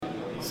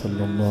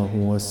صلى الله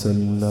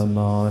وسلم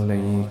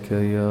عليك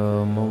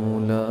يا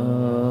مولاي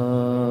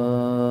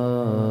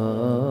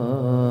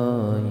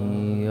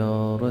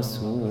يا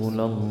رسول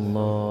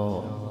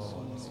الله.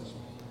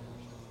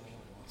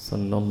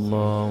 صلى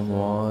الله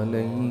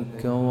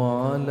عليك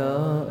وعلى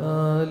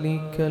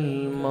آلك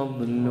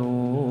المظلومين.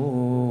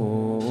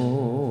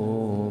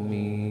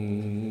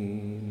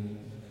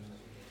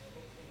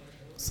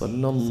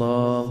 صلى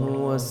الله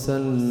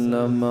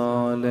وسلم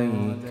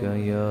عليك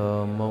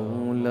يا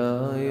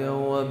مولاي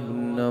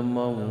وابن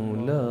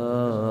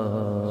مولاي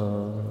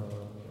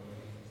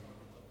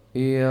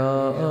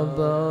يا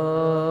أبا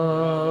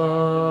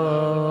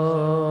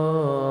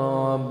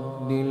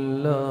عبد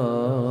الله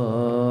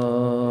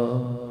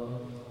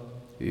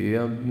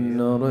يا ابن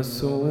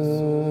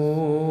رسول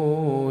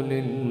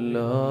الله.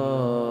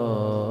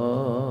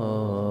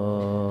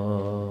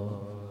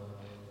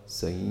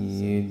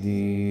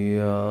 سيدي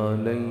يا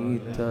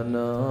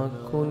ليتنا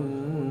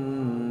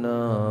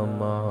كنا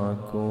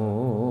معكم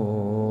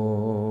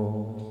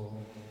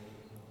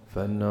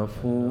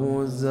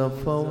فنفوز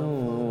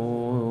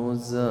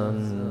فوزا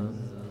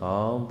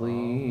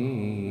عظيما.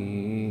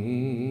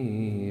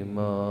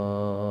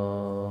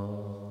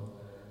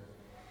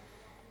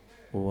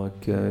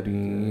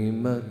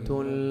 وكريمة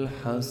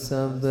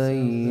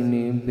الحسبين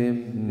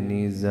بابن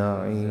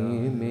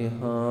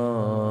زعيمها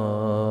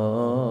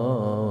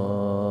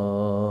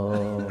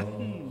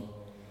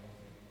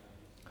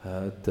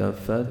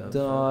هتفت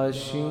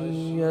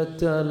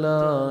عشية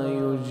لا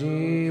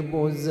يجيب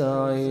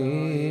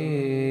زعيم.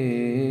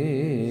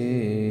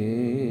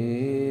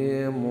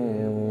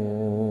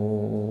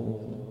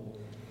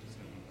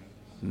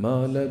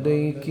 ما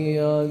لديك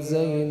يا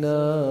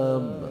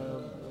زينب؟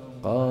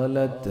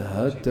 قالت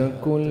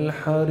هتك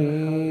الحريم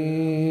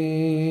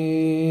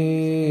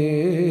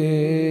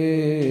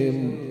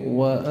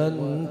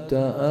وأنت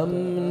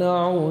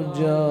أمنع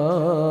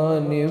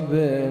جانب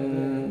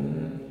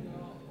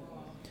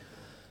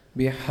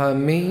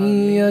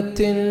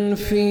بحمية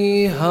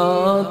فيها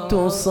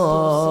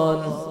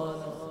تصان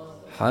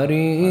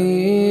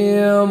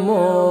حريم.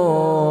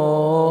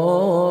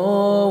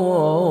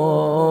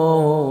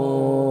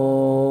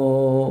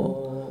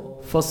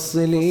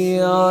 فصلي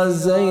يا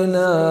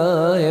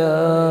زينب.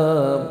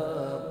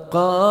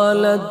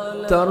 قالت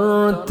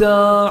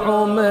ترتاع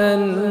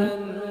من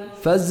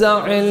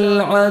فزع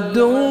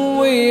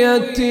العدو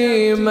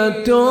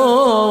يتيمة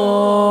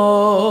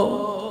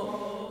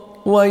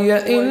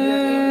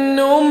ويئن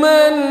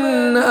من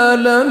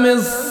ألم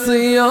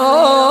الصياط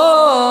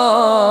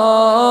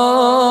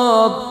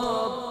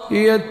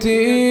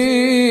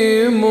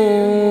يتيم.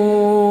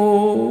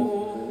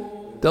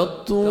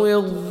 تطوي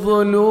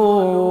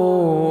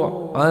الضلوع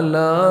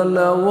على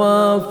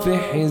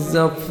لوافح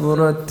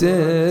زفرة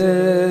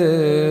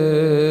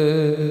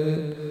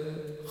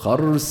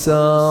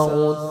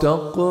خرساء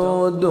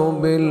تقود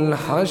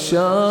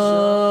بالحشا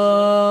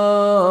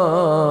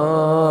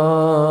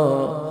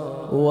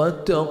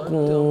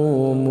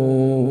وتقوم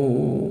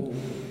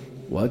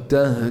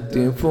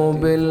وتهتف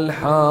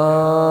بالحادي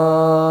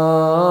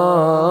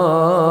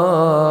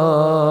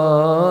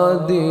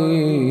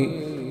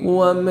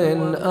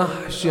ومن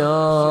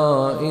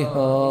أحشائها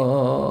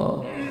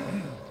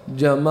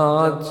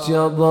جمعت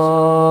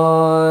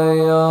شظايا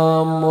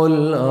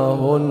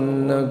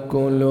ملأهن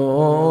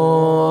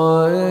كلوا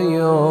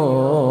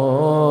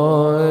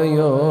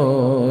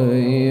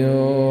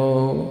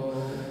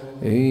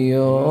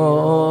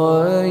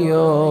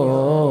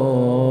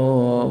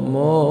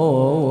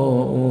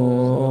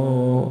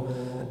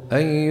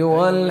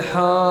أيها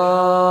الحادي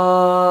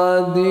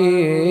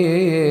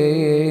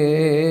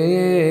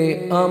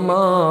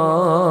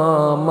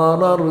أما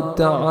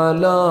مررت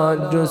على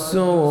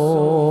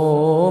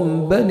جسوم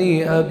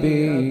بني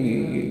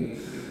أبي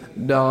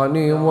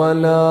دعني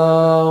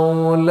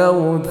ولو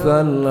لوث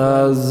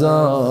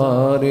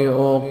الأزار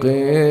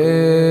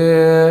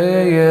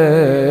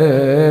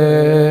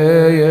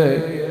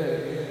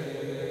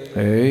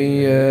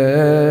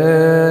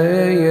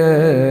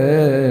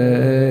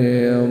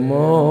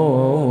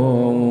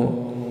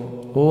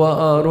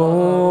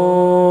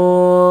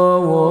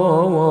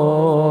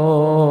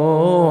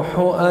وأروح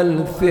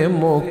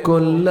ألثم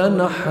كل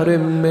نحر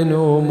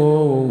منهم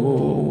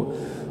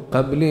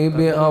قبلي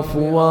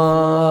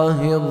بأفواه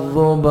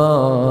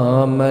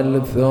الظبا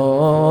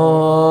ملثوم.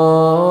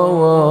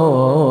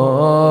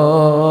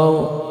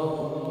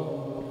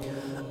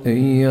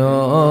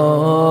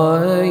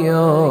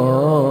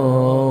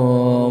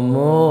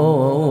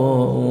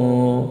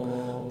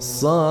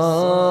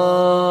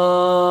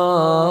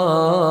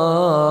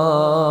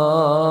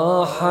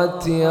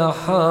 صاحت يا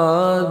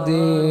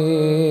حادي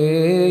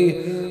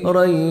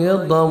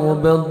ريضوا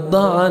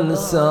بالضعن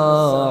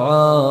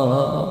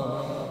ساعة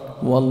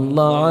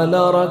والله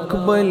على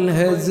ركب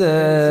الهزل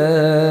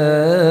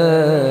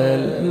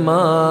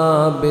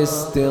ما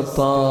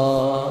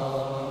باستطاع.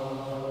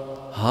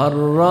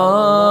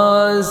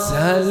 هالراس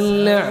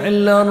هل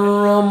على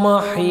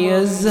الرمح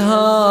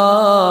يزهار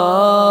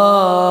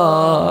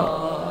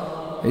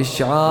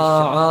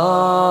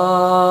إشعاعا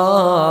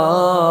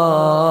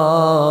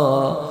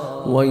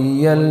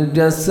ويا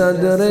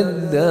الجسد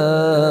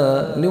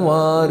ردة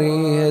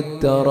نواريه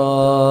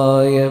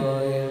الترايب.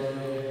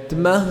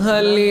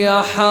 تمهل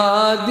يا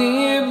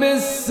حادي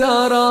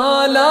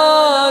بالسرى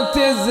لا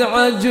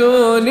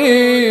تزعجوني،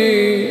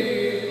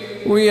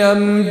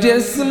 ويم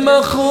جسم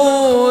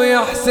اخوي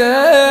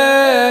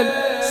حسين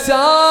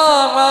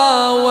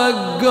ساعة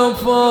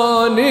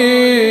وقفوني،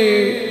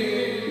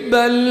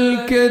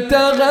 بلك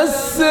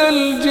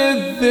تغسل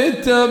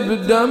جثته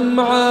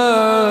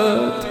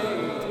بدمعة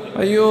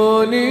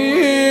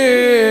عيوني،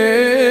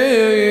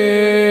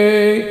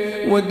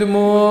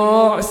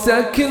 ودموع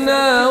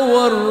سكنة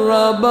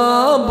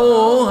والرباب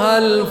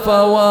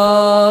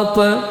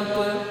وهالفواطم.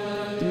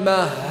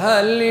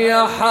 تمهل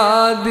يا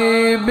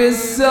حادي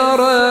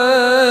بالسرى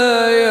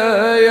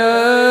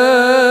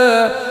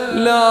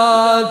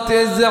لا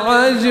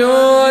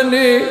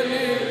تزعجوني،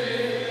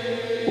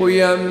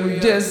 ويم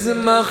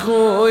جسم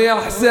اخوي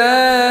حسين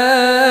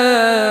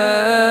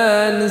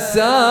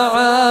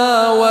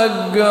ساعة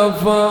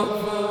وقفوا.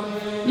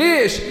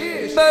 ليش؟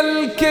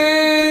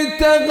 بلكي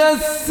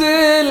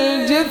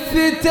تغسل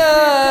جثته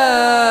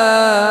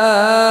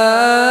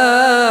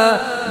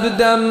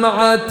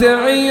بدمعة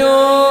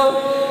عيون،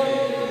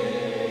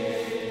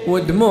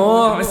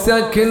 ودموع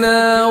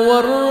سكنة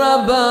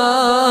والرباب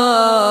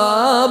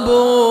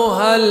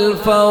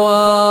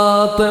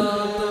وهالفواطم.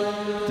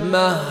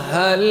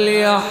 تمهل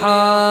يا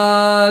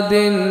حاد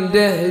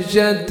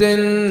دهشة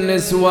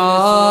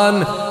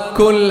النسوان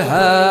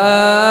كلها،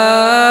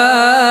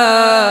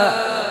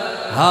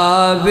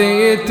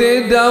 هذه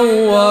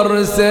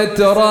تدور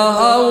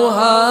سترها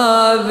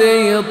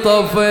وهذه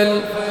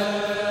طفل،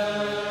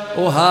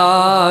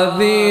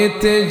 وهذه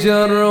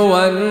تجر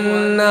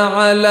ون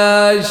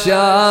على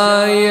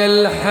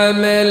شايل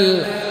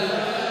حمل،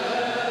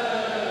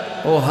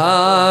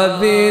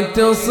 وهذه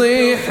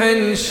تصيح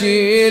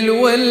نشيل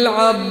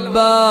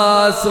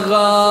والعباس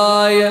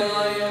غاية،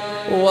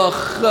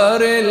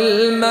 وخر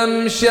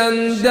الممشى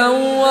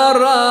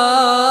ندور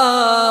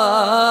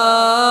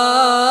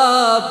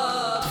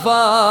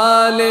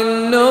أطفال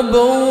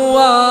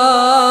النبوة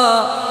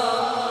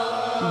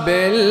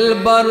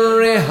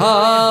بالبر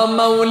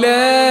هامة، وليش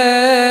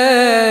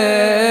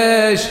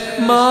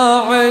ما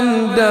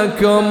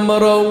عندكم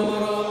رو؟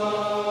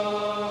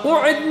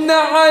 وعدنا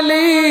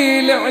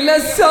عليل على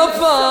السفار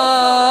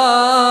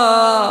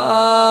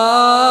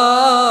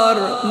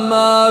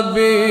ما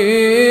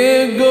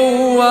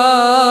بقوة،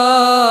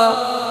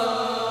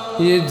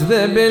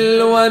 يجذب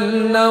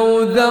الونة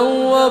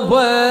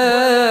وذوبت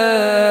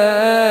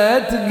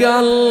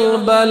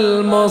قلب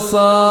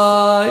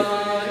المصاي،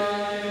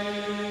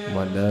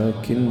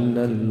 ولكن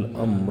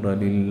الأمر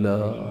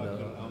لله،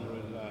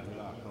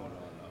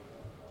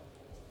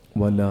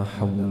 ولا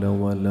حول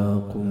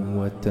ولا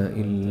قوة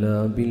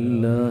إلا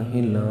بالله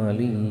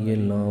العلي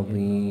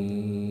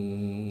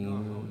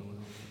العظيم.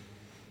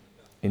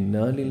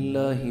 إنا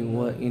لله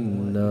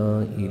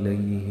وإنا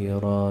إليه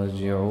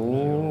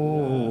راجعون.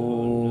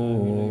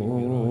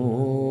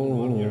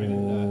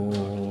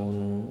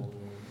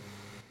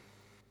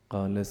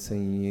 قال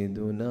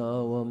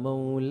سيدنا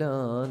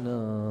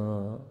ومولانا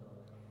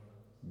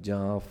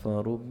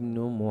جعفر بن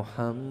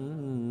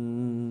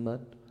محمد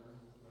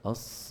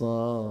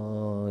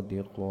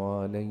الصادق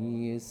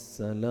عليه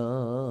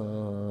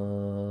السلام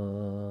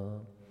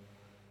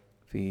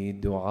في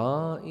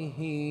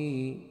دعائه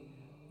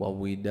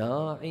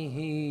ووداعه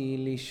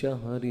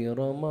لشهر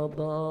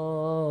رمضان: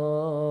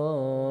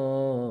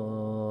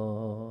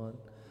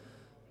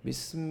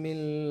 بسم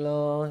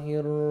الله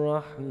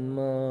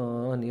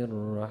الرحمن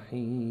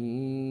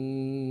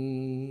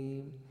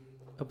الرحيم.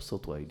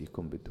 ابسطوا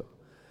أيديكم بالدعاء.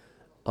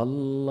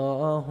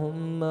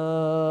 اللهم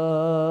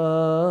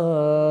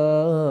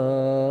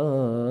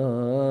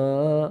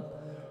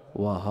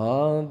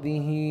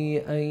وهذه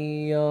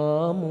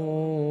أيام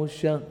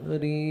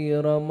شهر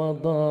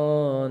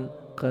رمضان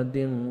قد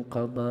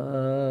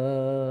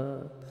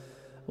انقضت،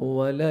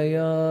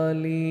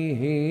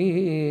 ولياليه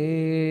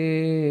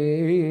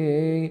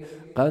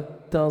قد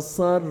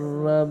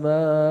تصرم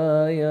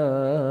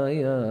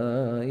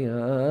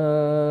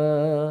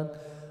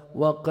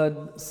وقد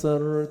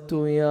صرت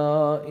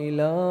يا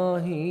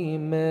إلهي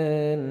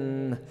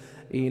منه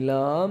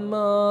إلى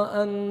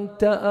ما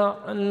أنت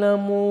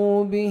أعلم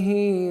به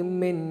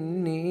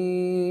مني،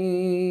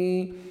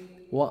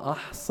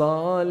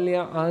 وأحصى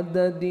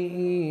لعدده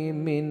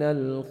من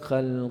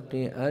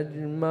الخلق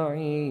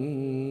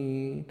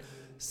أجمعين.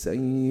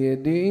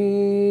 سيدي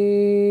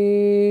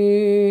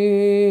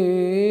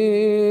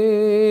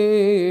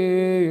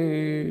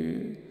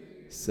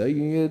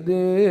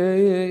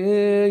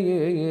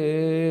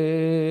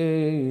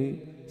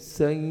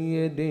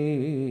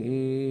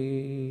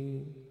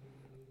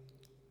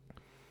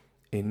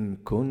إن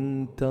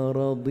كنت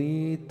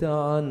رضيت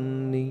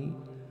عني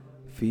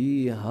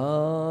في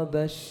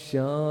هذا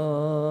الشهر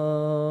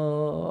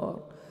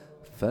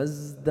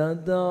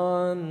فازدد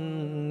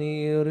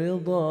عني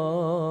رضا،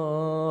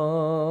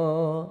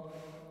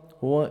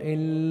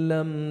 وإن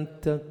لم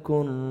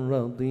تكن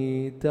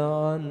رضيت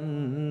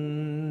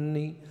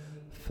عني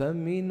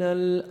فمن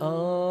الآن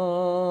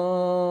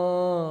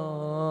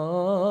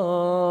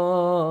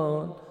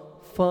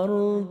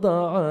فارض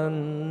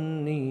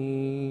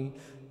عني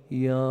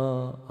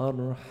يا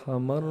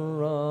أرحم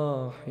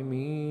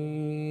الراحمين.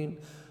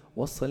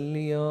 وصل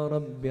يا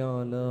رب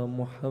على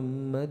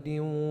محمد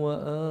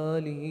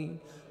وآله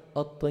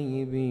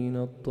الطيبين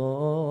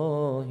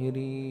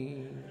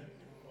الطاهرين.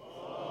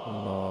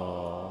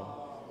 الله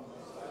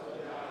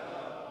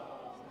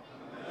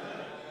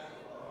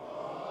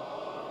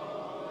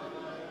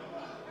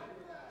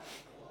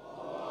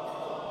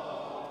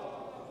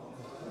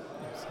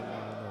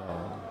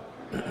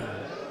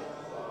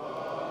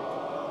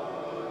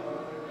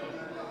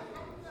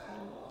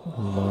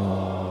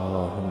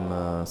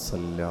اللهم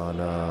صل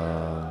على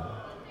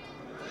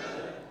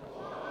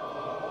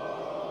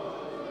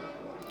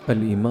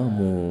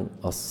الإمام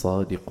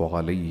الصادق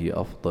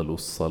عليه أفضل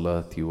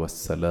الصلاة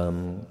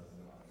والسلام.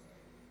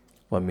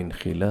 ومن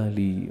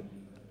خلال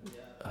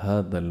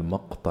هذا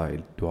المقطع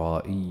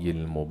الدعائي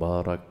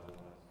المبارك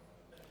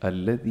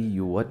الذي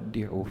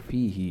يودع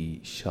فيه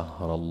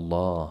شهر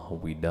الله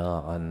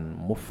وداعا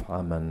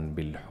مفعما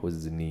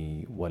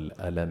بالحزن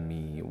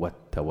والألم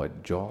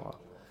والتوجع،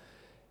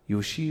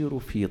 يشير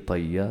في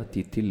طيات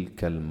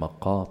تلك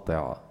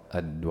المقاطع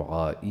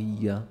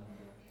الدعائية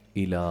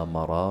إلى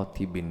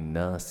مراتب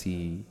الناس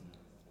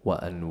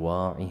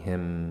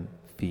وأنواعهم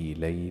في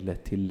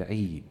ليلة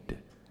العيد،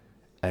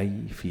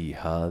 أي في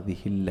هذه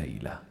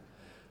الليلة.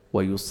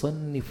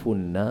 ويصنف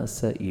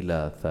الناس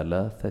إلى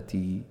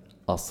 3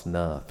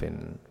 أصناف.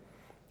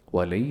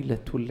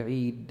 وليلة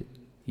العيد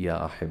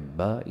يا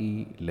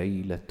أحبائي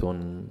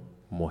ليلة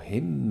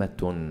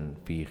مهمة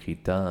في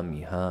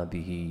ختام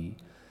هذه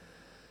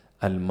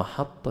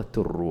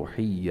المحطة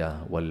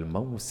الروحية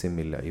والموسم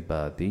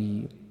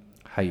العبادي،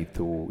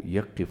 حيث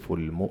يقف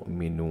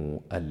المؤمن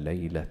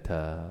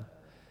الليلة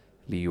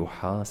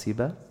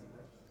ليحاسب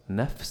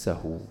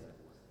نفسه،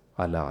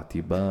 على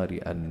اعتبار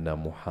أن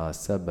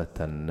محاسبة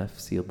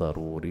النفس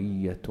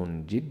ضرورية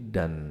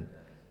جدا.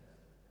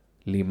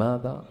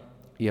 لماذا؟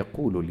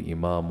 يقول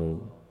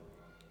الإمام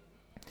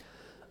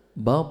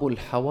باب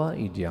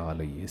الحوائج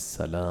عليه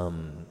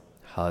السلام: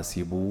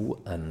 حاسبوا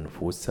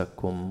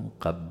أنفسكم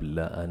قبل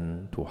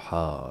أن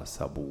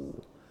تحاسبوا،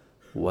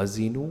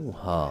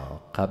 وزنوها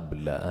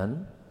قبل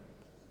أن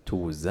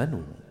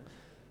توزنوا.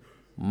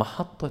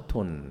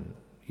 محطة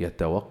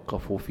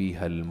يتوقف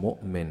فيها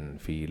المؤمن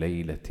في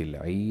ليلة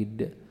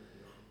العيد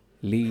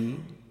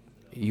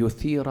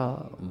ليثير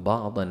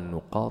بعض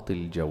النقاط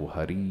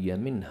الجوهرية،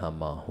 منها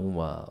ما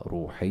هو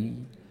روحي،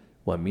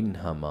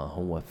 ومنها ما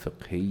هو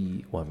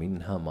فقهي،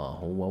 ومنها ما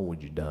هو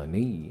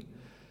وجداني.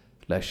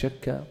 لا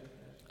شك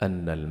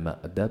أن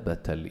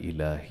المأدبة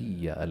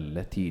الإلهية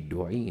التي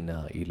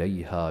دعينا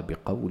إليها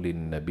بقول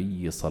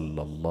النبي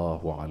صلى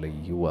الله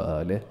عليه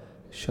وآله: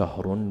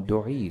 شهر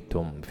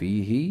دعيتم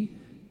فيه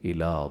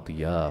إلى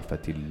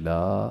ضيافة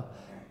الله،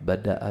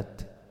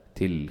 بدأت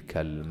تلك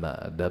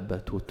المأدبة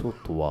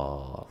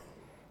تطوى.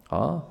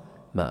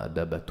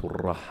 مأدبة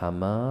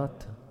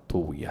الرحمات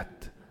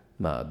طويت،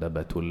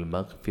 مأدبة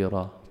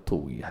المغفرة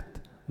طويت،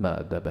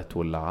 مأدبة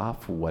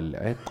العفو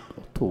والعتق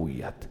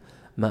طويت،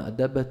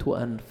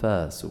 مأدبة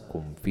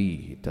أنفاسكم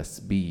فيه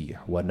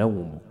تسبيح،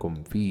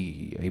 ونومكم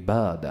فيه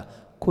عبادة.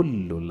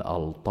 كل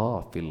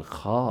الألطاف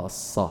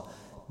الخاصة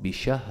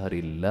بشهر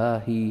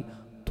الله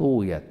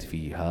طويت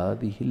في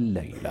هذه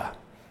الليلة.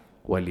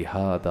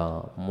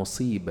 ولهذا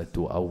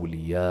مصيبة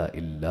أولياء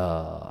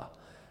الله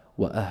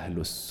وأهل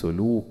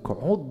السلوك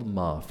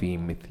عظمى في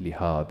مثل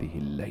هذه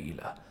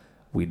الليلة.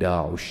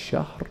 وداع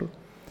الشهر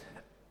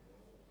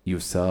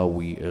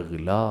يساوي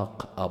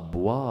إغلاق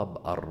أبواب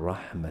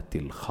الرحمة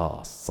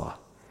الخاصة.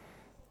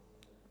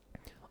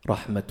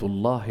 رحمة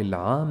الله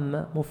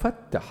العامة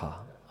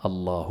مفتحة،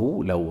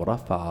 الله لو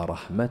رفع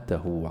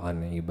رحمته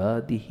عن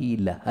عباده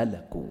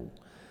لهلكوا،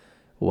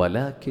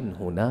 ولكن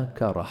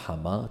هناك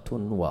رحمات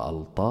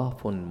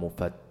وألطاف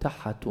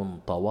مفتحة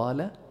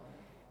طوال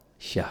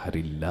شهر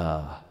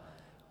الله.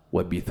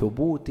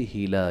 وبثبوت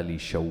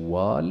هلال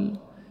شوال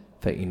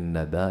فإن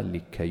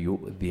ذلك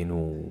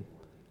يؤذن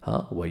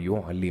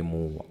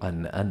ويعلم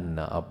عن أن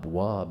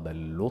أبواب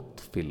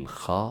اللطف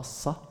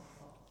الخاصة،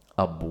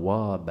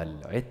 أبواب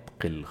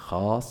العتق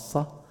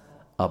الخاصة،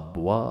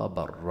 أبواب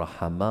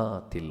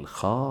الرحمات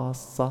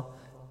الخاصة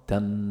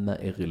تم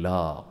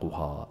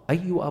إغلاقها.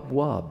 أي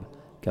أبواب؟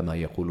 كما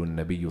يقول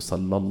النبي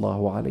صلى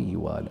الله عليه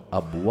وآله: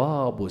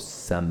 أبواب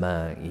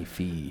السماء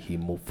فيه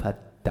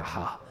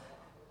مفتحة،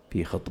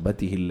 في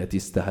خطبته التي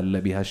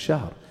استهل بها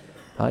الشهر.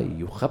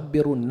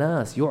 يخبر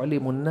الناس،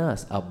 يعلم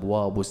الناس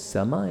أبواب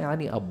السماء،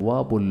 يعني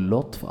أبواب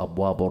اللطف،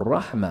 أبواب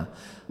الرحمة.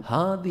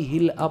 هذه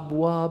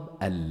الأبواب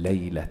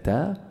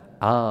الليلة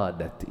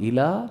عادت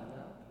إلى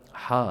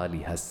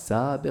حالها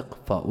السابق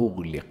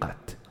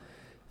فأغلقت.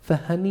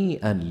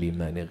 فهنيئا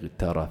لمن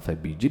اغترف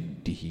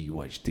بجده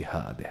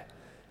واجتهاده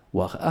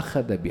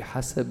وأخذ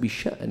بحسب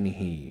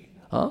شأنه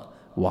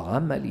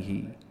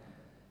وعمله.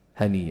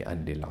 هنيئا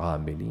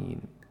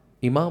للعاملين.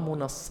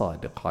 إمامنا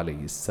الصادق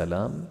عليه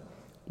السلام،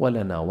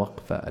 ولنا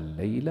وقفة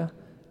الليلة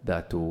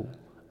ذات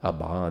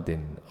أبعاد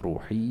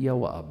روحية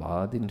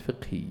وأبعاد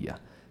فقهية.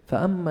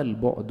 فأما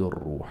البعد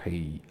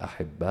الروحي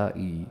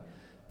أحبائي،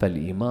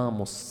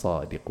 فالإمام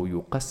الصادق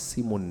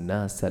يقسم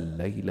الناس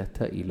الليلة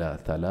إلى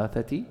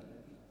 3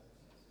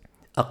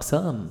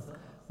 أقسام،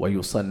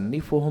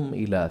 ويصنفهم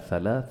إلى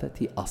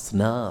 3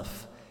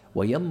 أصناف.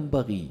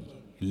 وينبغي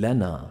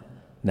لنا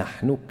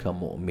نحن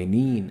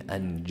كمؤمنين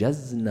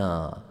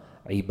أنجزنا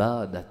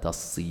عبادة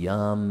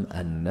الصيام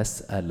أن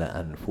نسأل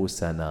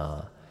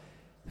أنفسنا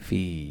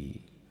في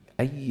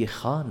أي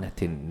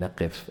خانة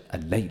نقف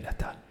الليلة.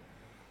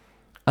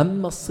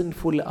 أما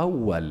الصنف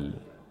الأول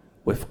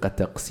وفق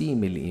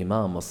تقسيم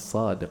الإمام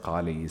الصادق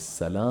عليه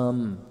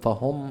السلام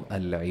فهم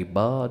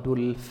العباد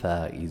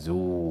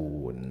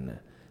الفائزون.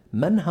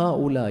 من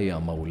هؤلاء يا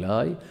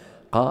مولاي؟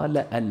 قال: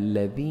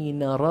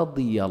 الذين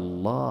رضي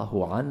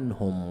الله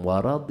عنهم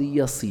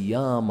ورضي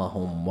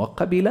صيامهم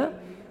وقبل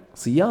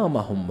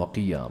صيامهم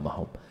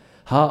وقيامهم.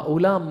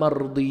 هؤلاء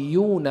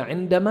مرضيون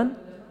عند من؟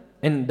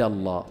 عند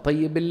الله.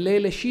 طيب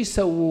الليلة شي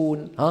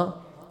يسوون؟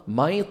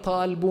 ما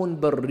يطالبون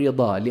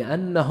بالرضا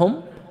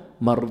لأنهم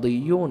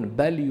مرضيون،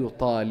 بل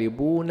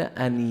يطالبون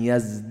أن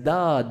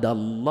يزداد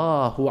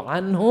الله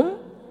عنهم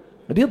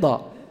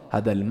رضا.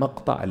 هذا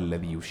المقطع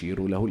الذي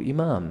يشير له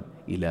الإمام: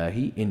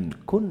 إلهي إن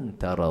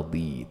كنت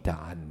رضيت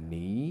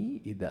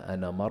عني، إذا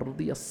أنا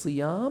مرضي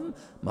الصيام،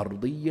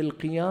 مرضي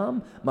القيام،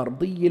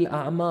 مرضي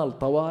الأعمال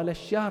طوال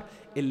الشهر،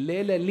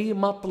 الليلة لي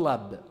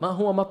مطلب، ما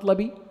هو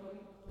مطلبي؟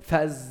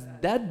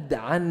 فازدد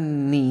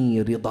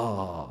عني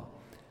رضا.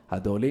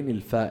 هذولين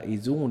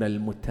الفائزون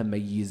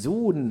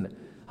المتميزون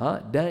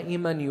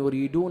دائما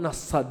يريدون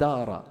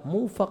الصدارة،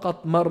 مو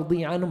فقط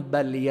مرضي عنهم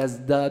بل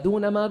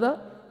يزدادون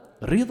ماذا؟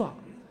 رضا.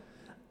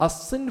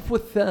 الصنف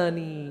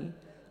الثاني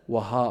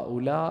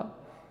وهؤلاء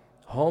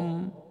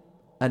هم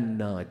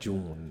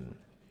الناجون،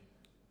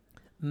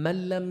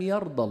 من لم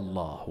يرضى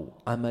الله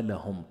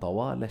عملهم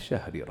طوال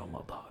شهر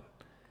رمضان.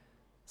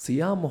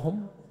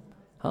 صيامهم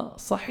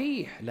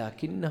صحيح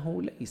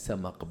لكنه ليس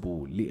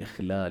مقبول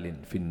لإخلال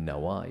في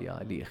النوايا،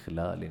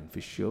 لإخلال في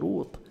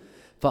الشروط.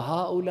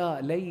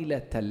 فهؤلاء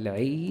ليلة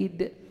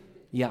العيد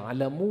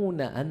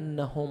يعلمون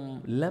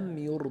أنهم لم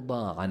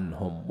يرضى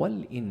عنهم،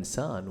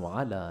 والإنسان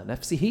على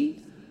نفسه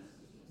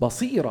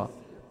بصيرة،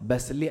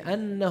 بس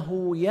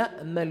لأنه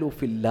يأمل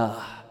في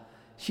الله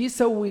شو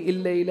يسوي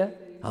الليلة؟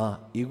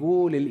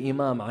 يقول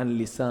الإمام عن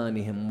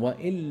لسانهم: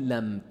 وإن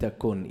لم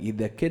تكن،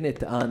 إذا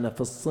كنت أنا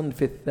في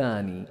الصنف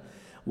الثاني،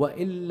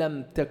 وإن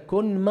لم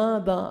تكن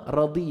ماذا؟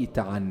 رضيت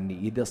عني،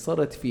 إذا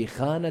صرت في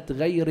خانة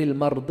غير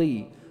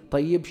المرضي.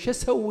 طيب شو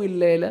أسوي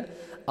الليلة؟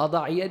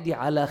 أضع يدي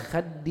على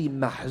خدي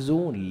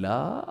محزون؟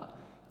 لا،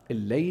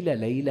 الليلة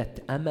ليلة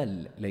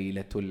أمل،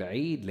 ليلة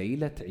العيد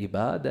ليلة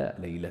عبادة،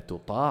 ليلة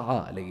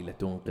طاعة، ليلة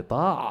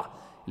انقطاع.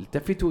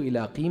 التفتوا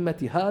إلى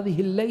قيمة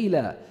هذه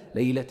الليلة،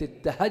 ليلة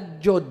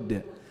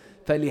التهجد.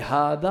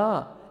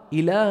 فلهذا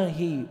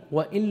إلهي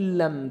وإن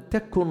لم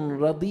تكن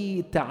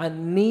رضيت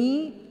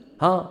عني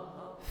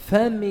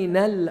فمن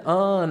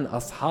الآن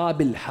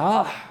أصحاب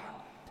الحاح،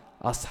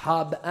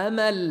 أصحاب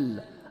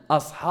أمل،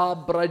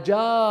 أصحاب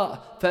رجاء،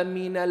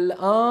 فمن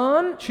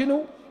الآن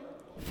شنو؟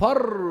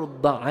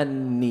 فرض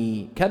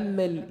عني.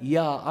 كمل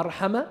يا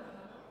أرحم.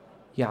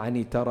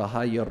 يعني ترى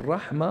هاي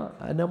الرحمة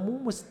أنا مو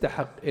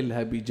مستحق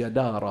إلها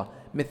بجدارة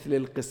مثل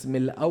القسم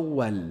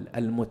الأول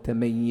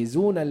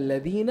المتميزون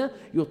الذين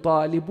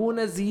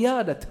يطالبون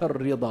زيادة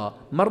الرضا،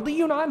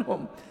 مرضي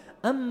عنهم.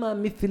 أما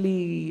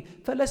مثلي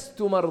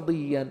فلست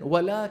مرضيا،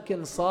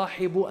 ولكن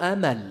صاحب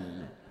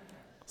أمل،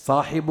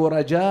 صاحب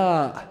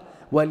رجاء،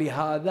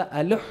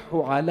 ولهذا ألح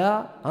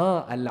على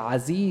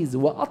العزيز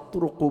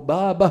وأطرق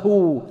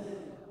بابه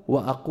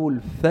وأقول: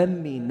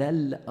 فمن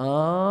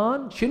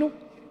الآن شنو؟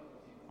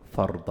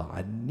 فرض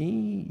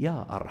عني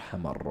يا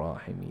أرحم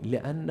الراحمين.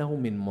 لأنه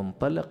من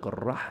منطلق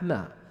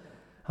الرحمة،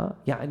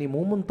 يعني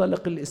مو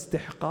منطلق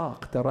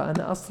الاستحقاق. ترى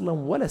أنا أصلا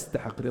ولا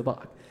استحق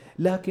رضاك،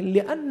 لكن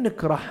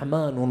لأنك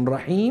رحمن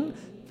رحيم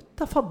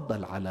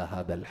تفضل على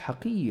هذا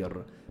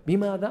الحقير.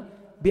 بماذا؟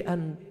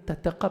 بأن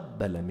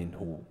تتقبل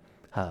منه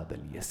هذا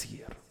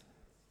اليسير.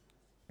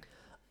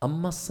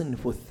 أما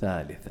الصنف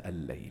الثالث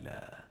الليلة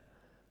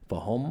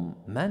فهم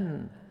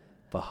من؟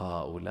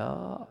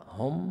 فهؤلاء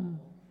هم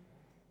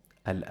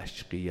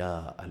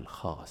الأشقياء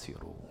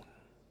الخاسرون.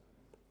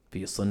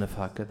 في صنف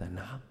هكذا،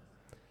 نعم،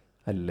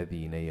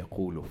 الذين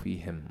يقول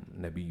فيهم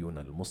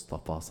نبينا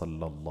المصطفى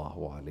صلى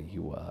الله عليه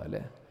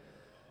وآله: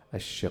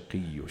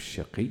 الشقي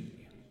الشقي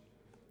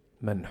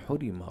من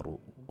حرم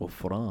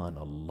غفران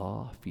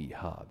الله في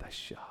هذا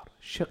الشهر.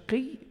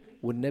 شقي،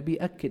 والنبي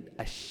أكد: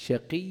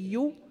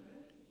 الشقي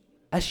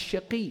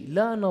الشقي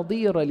لا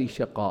نظير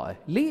لشقائه.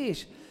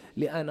 ليش؟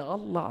 لأن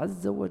الله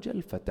عز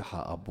وجل فتح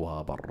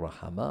أبواب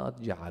الرحمات،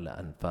 جعل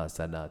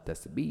أنفاسنا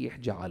تسبيح،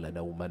 جعل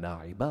نومنا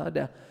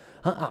عبادة،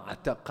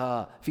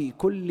 أعتق في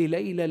كل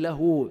ليلة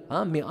له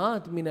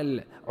مئات من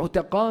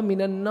العتقاء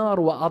من النار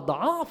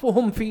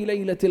وأضعافهم في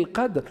ليلة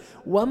القدر.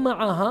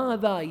 ومع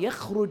هذا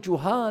يخرج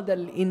هذا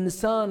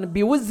الإنسان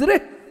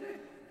بوزره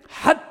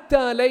حتى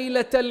حتى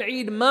ليلة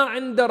العيد ما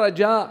عنده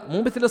رجاء،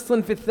 مو مثل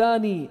الصنف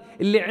الثاني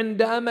اللي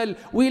عنده أمل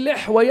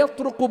ويلح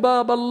ويطرق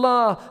باب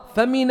الله،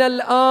 فمن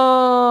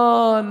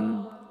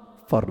الآن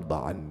فرض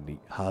عني.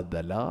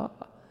 هذا لا،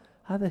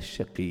 هذا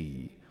الشقي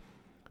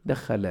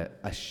دخل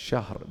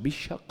الشهر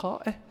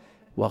بشقائه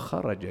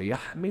وخرج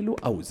يحمل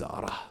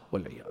أوزاره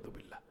والعياذ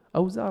بالله،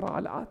 أوزاره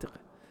على عاتقه.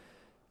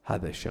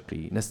 هذا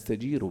الشقي،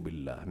 نستجير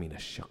بالله من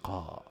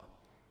الشقاء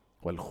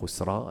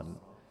والخسران.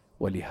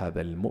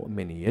 ولهذا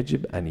المؤمن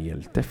يجب أن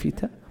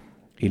يلتفت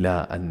إلى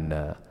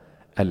أن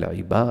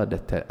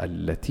العبادة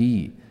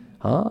التي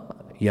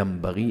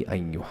ينبغي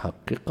أن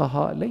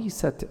يحققها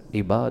ليست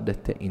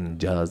عبادة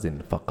إنجاز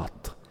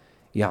فقط،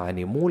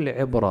 يعني مو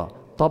العبرة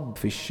طب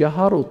في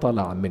الشهر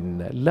وطلع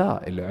منا،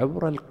 لا،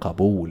 العبرة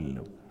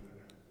القبول.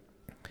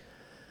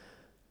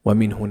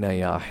 ومن هنا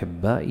يا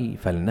أحبائي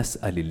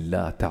فلنسأل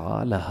الله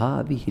تعالى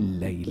هذه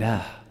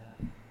الليلة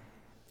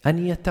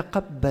أن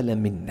يتقبل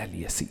منا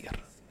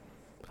اليسير.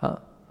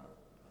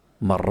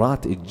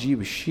 مرات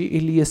تجيب الشيء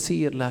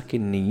اليسير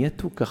لكن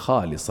نيتك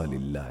خالصة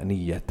لله،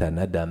 نية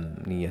ندم،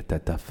 نية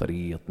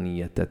تفريط،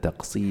 نية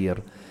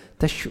تقصير،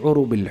 تشعر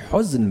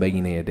بالحزن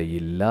بين يدي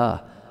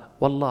الله،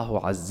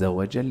 والله عز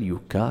وجل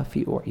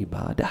يكافئ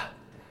عباده.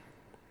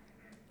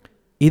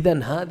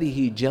 إذن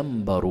هذه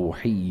جنبة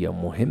روحية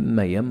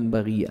مهمة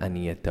ينبغي أن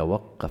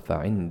يتوقف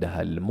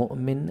عندها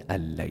المؤمن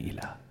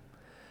الليلة.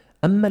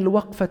 أما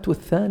الوقفة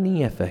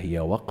الثانية فهي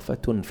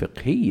وقفة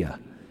فقهية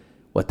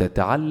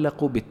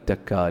وتتعلق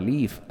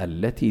بالتكاليف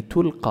التي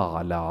تلقى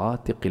على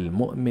عاتق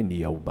المؤمن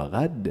يوم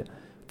غد،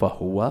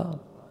 فهو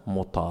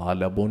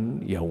مطالب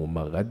يوم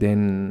غد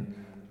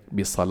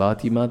بصلاة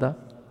ماذا؟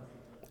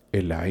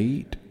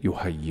 العيد،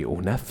 يهيئ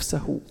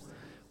نفسه،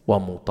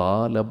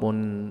 ومطالب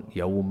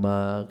يوم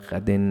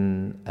غد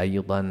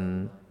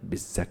أيضا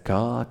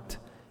بالزكاة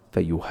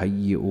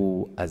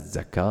فيهيئ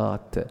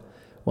الزكاة،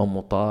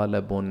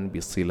 ومطالب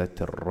بصلة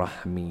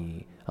الرحم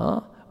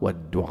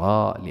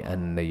والدعاء،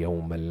 لأن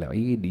يوم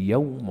العيد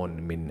يوم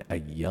من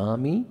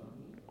أيام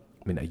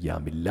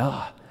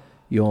الله،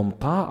 يوم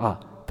طاعة،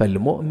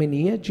 فالمؤمن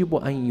يجب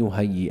أن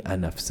يهيئ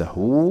نفسه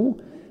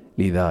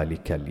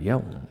لذلك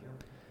اليوم.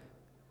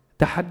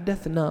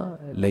 تحدثنا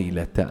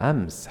ليلة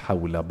أمس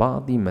حول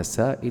بعض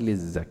مسائل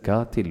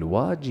الزكاة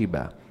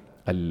الواجبة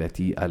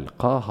التي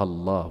ألقاها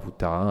الله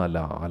تعالى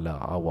على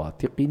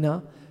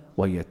عواتقنا،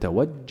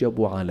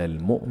 ويتوجب على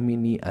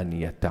المؤمن أن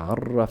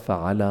يتعرف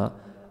على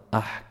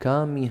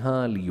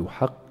أحكامها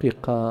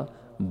ليحقق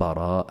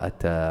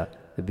براءة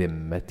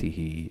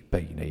ذمته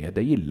بين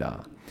يدي الله.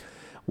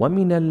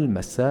 ومن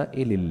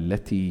المسائل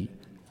التي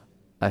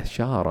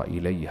أشار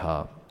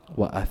إليها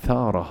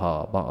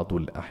وأثارها بعض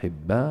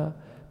الأحباء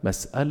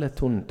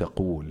مسألة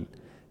تقول: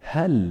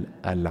 هل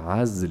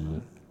العزل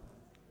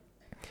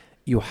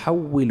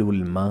يحول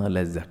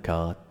المال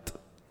زكاة؟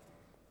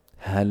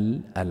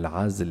 هل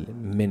العزل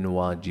من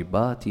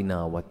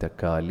واجباتنا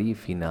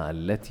وتكاليفنا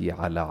التي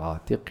على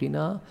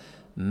عاتقنا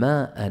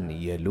ما أن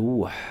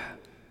يلوح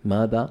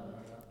ماذا؟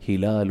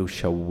 هلال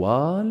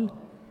شوال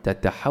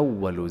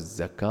تتحول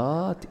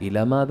الزكاة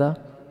إلى ماذا؟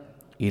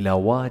 إلى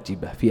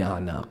واجبة في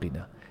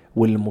أعناقنا،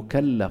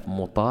 والمكلف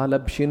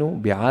مطالب شنو؟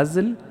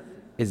 بعزل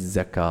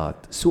الزكاة.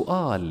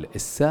 سؤال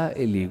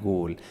السائل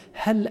يقول: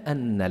 هل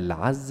أن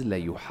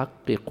العزل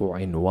يحقق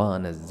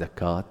عنوان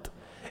الزكاة؟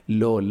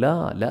 لو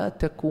لا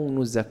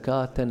تكون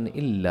زكاة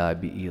إلا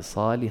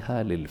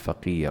بإيصالها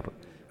للفقير.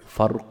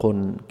 فرق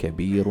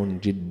كبير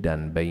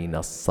جدا بين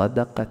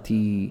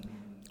الصدقة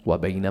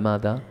وبين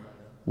ماذا؟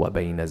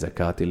 وبين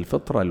زكاة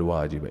الفطرة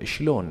الواجبة.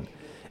 شلون؟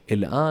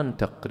 الآن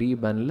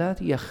تقريبا لا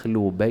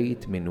يخلو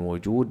بيت من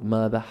وجود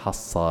ماذا؟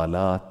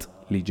 حصالات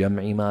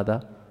لجمع ماذا؟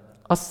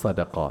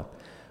 الصدقات.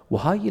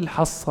 وهاي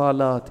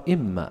الحصالات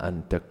إما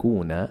أن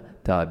تكون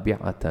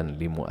تابعة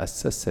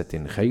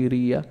لمؤسسة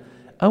خيرية،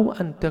 أو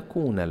أن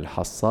تكون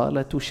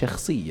الحصالة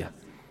شخصية،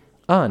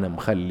 أنا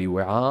مخلي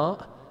وعاء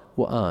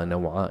وأنا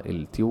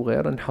وعائلتي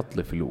وغير نحط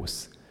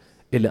الفلوس.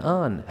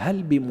 الآن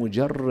هل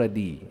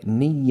بمجرد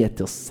نية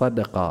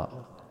الصدقة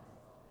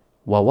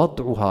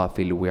ووضعها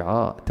في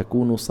الوعاء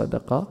تكون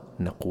صدقة؟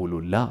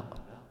 نقول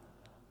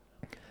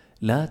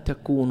لا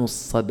تكون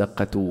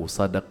الصدقة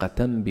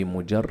صدقة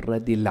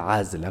بمجرد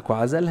العزل. أكو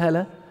عزلها؟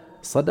 لا،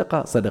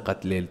 صدقة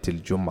ليلة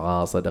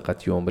الجمعة، صدقة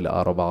يوم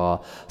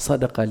الأربعاء،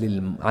 صدقة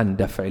عن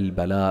دفع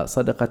البلاء،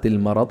 صدقة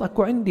المرض.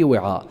 أكو عندي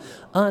وعاء،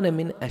 أنا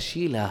من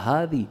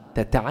أشيلها هذه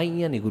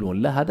تتعين.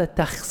 يقولون لا، هذا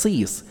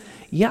تخصيص.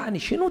 يعني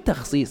شنو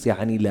تخصيص؟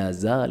 يعني لا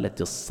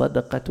زالت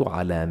الصدقة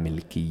على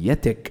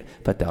ملكيتك،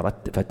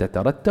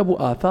 فتترتب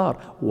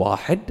آثار.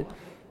 واحد،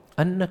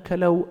 أنك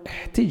لو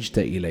احتجت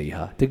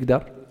إليها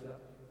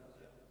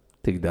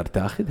تقدر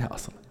تأخذها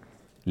أصلا.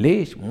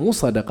 ليش؟ مو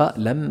صدقة،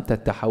 لم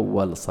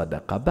تتحول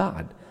صدقة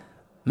بعد.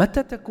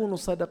 متى تكون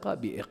صدقة؟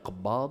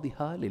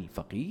 بإقباضها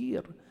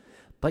للفقير.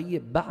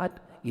 طيب بعد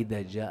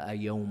إذا جاء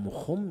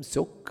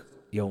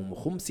يوم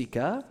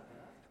خمسك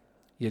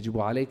يجب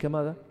عليك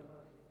ماذا؟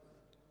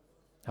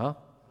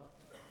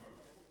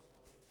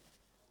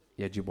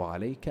 يجب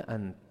عليك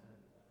أن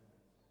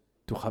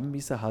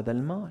تخمس هذا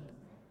المال.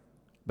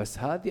 بس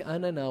هذه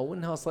أنا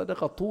ناونها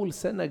صدقة طول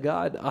سنة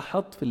قاعد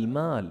أحط في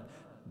المال.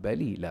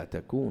 بل لا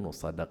تكون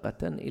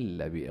صدقة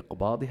إلا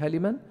بإقباضها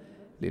لمن؟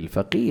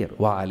 للفقير.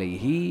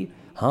 وعليه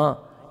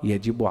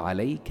يجب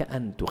عليك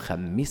أن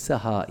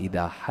تخمسها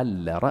إذا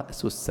حل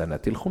رأس السنة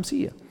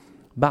الخمسية.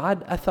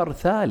 بعد أثر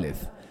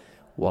ثالث،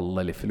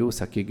 والله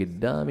لفلوسك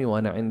قدامي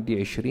وأنا عندي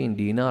 20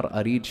 دينار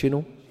أريد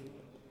شنو؟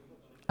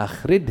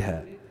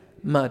 أخردها.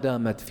 ما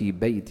دامت في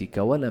بيتك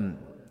ولم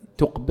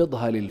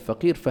تقبضها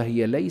للفقير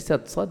فهي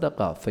ليست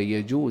صدقة،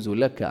 فيجوز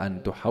لك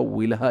أن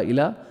تحولها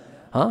إلى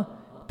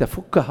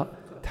تفكها،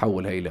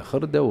 تحولها إلى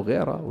خردة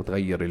وغيرها،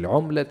 وتغير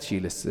العملة،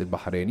 تشيل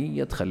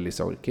البحرينية تخلي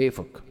سعودي،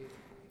 كيفك.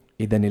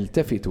 إذا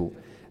التفتوا.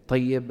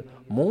 طيب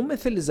مو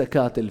مثل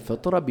زكاة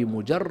الفطرة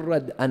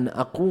بمجرد أن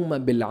أقوم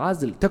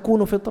بالعزل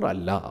تكون فطرة،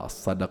 لا،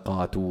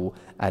 الصدقات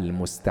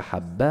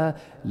المستحبة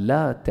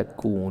لا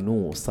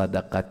تكون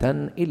صدقة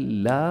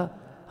إلا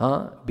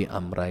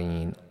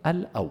بأمرين.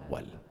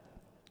 الأول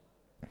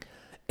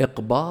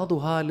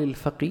إقباضها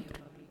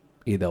للفقير،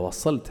 إذا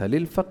وصلتها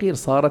للفقير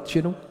صارت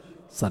شنو؟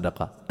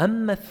 صدقة.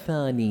 أما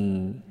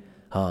الثاني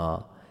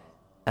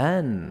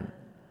أن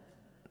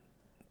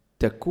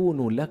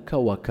تكون لك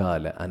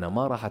وكالة. أنا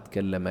ما راح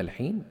أتكلم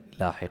الحين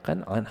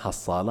لاحقا عن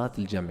حصالات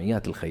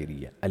الجمعيات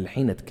الخيرية،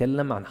 الحين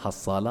أتكلم عن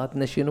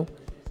حصالاتنا شنو؟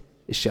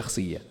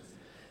 الشخصية.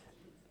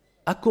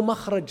 أكو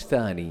مخرج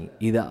ثاني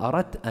إذا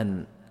أردت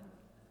أن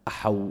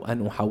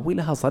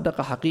أحولها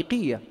صدقة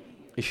حقيقية.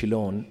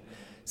 شلون؟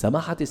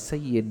 سماحة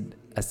السيد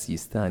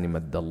السيستاني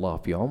مد الله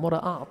في عمره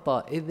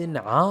أعطى إذن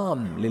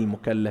عام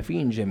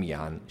للمكلفين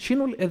جميعا.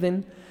 شنو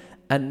الإذن؟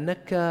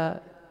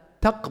 أنك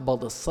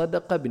تقبض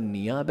الصدقة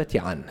بالنيابة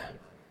عنه.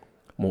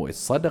 مو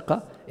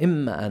الصدقة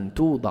إما أن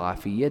توضع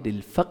في يد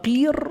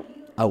الفقير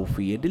أو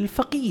في يد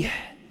الفقيه.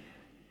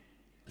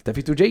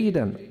 التفتوا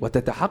جيدا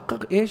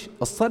وتتحقق إيش؟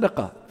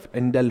 الصدقة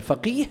عند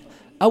الفقيه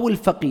أو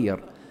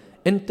الفقير.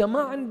 أنت ما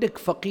عندك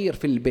فقير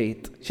في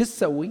البيت، شو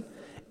تسوي؟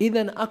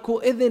 إذن أكو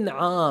إذن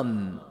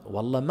عام.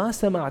 والله ما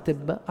سمعت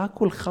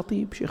أكو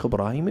الخطيب شيخ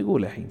إبراهيم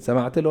يقول الحين،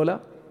 سمعت له لا؟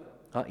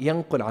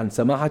 ينقل عن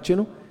سماحة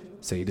شنو؟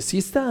 سيد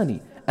السيستاني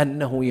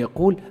أنه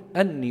يقول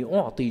أني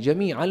أعطي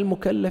جميع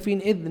المكلفين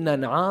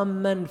إذنا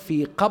عاما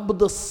في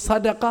قبض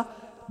الصدقة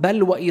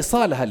بل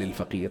وإيصالها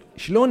للفقير.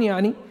 شلون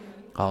يعني؟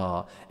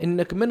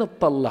 إنك من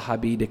تطلعها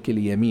بيدك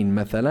اليمين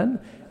مثلا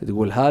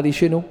تقول هذه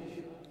شنو؟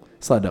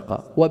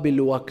 صدقة،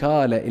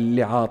 وبالوكالة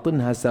اللي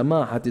عاطنها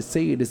سماحة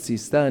السيد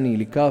السيستاني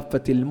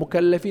لكافة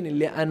المكلفين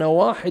اللي أنا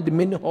واحد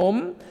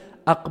منهم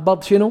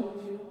أقبض شنو؟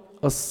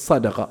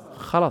 الصدقة.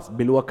 خلاص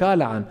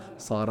بالوكالة عن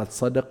صارت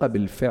صدقة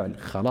بالفعل.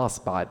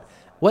 خلاص بعد.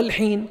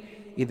 والحين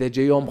إذا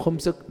جاء يوم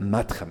خمسك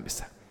ما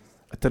تخمسها،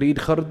 تريد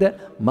خردة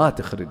ما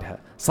تخردها،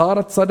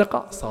 صارت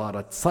صدقة،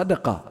 صارت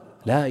صدقة،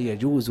 لا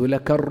يجوز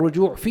لك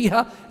الرجوع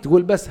فيها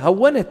تقول بس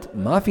هونت.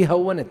 ما في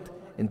هونت،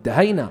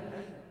 انتهينا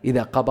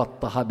إذا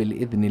قبضتها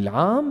بالإذن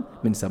العام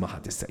من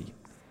سماحة السيد.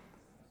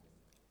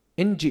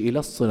 انجي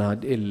إلى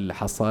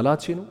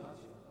الحصالات شنو؟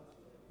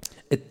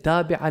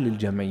 التابعة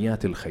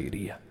للجمعيات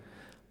الخيرية.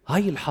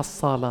 هاي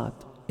الحصالات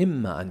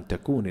إما أن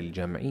تكون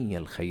الجمعية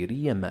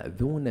الخيرية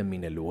مأذونة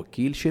من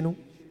الوكيل شنو؟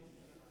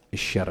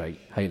 الشرعي،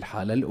 هاي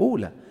الحالة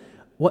الأولى.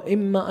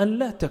 وإما أن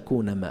لا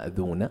تكون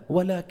مأذونة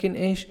ولكن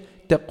إيش؟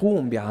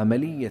 تقوم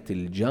بعملية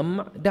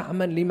الجمع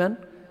دعما لمن؟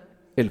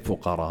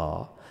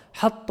 الفقراء.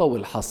 حطوا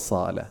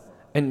الحصالة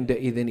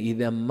عندئذ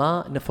إذا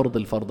ما نفرض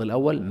الفرض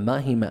الأول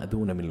ما هي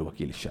مأذونة من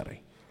الوكيل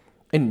الشرعي،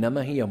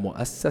 إنما هي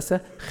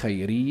مؤسسة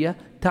خيرية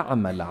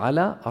تعمل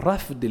على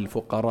رفد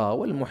الفقراء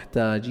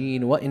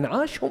والمحتاجين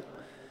وإنعاشهم.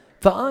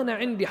 فأنا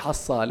عندي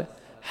حصالة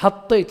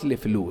حطيت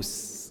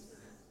الفلوس،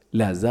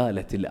 لا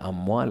زالت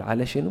الأموال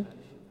على شنو؟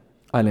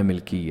 على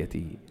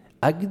ملكيتي.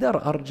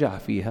 أقدر أرجع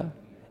فيها؟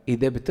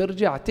 إذا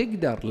بترجع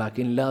تقدر،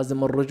 لكن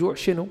لازم الرجوع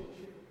شنو؟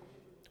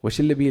 وش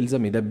اللي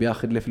بيلزم إذا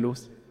بياخذ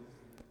الفلوس؟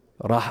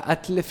 راح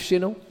أتلف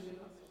شنو؟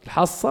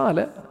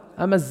 الحصالة،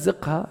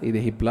 أمزقها إذا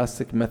هي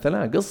بلاستيك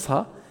مثلا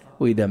قصها،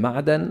 وإذا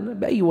معدن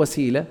بأي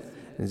وسيلة.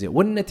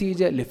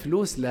 والنتيجة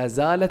الفلوس لا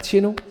زالت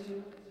شنو؟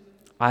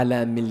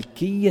 على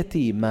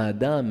ملكيتي ما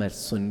دام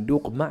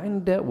الصندوق ما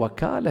عنده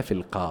وكالة في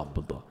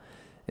القابضة.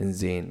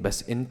 إنزين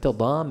بس أنت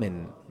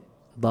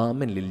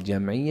ضامن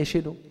للجمعية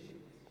شنو؟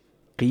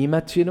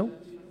 قيمة شنو؟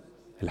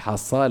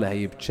 الحصالة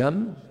هي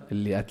بكم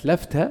اللي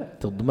أتلفتها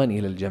تضمن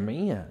إلى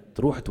الجمعية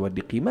تروح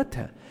تودي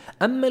قيمتها.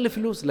 أما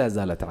الفلوس لا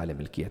زالت على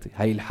ملكيتي.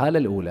 هاي الحالة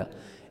الأولى.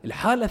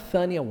 الحالة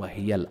الثانية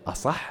وهي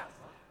الأصح،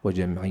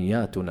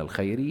 وجمعياتنا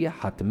الخيرية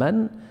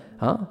حتما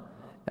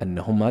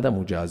أنهم هذا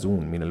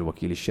مجازون من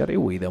الوكيل الشرعي،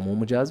 وإذا مو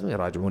مجازون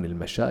يراجعون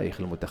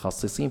المشايخ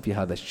المتخصصين في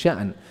هذا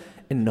الشأن،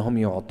 إنهم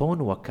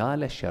يعطون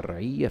وكالة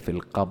شرعية في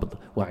القبض،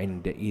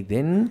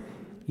 وعندئذ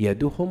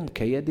يدهم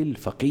كيد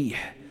الفقيه.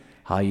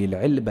 هاي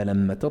العلبة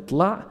لما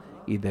تطلع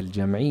إذا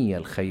الجمعية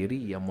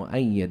الخيرية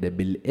مؤيدة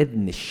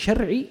بالإذن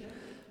الشرعي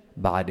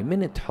بعد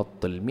من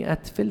تحط 100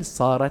 فل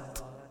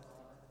صارت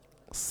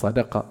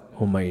صدقة،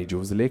 وما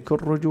يجوز لك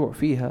الرجوع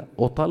فيها،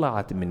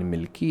 وطلعت من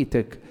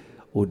ملكيتك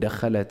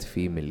ودخلت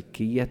في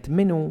ملكية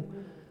منو؟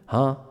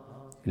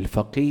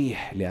 الفقيه،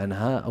 لأن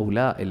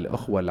هؤلاء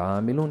الأخوة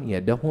العاملون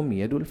يدهم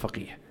يد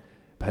الفقيه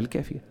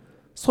بهالكيفية.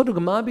 صدق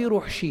ما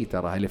بيروح شيء،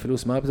 ترى هاي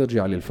الفلوس ما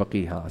بترجع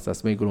للفقيه على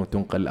أساس ما يقولون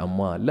تنقل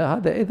الأموال، لا،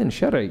 هذا إذن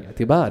شرعي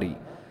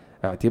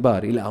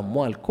اعتباري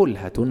الأموال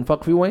كلها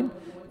تنفق في وين؟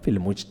 في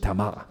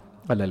المجتمع،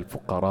 على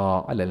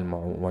الفقراء، على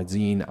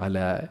المعوزين،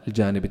 على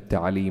الجانب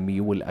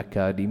التعليمي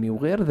والأكاديمي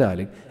وغير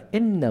ذلك.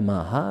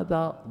 إنما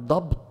هذا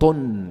ضبط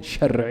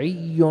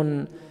شرعي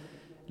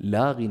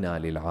لا غنى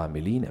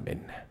للعاملين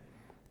منه.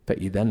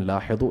 فإذا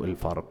لاحظوا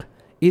الفرق.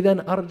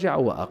 إذا أرجع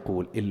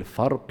وأقول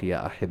الفرق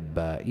يا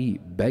أحبائي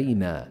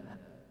بين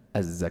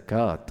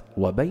الزكاة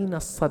وبين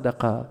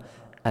الصدقة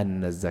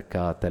أن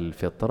زكاة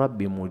الفطرة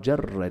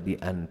بمجرد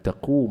أن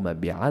تقوم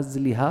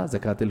بعزلها،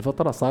 زكاة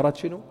الفطرة صارت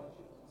شنو؟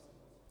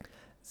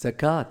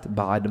 زكاة.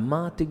 بعد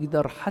ما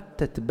تقدر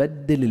حتى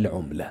تبدل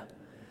العملة،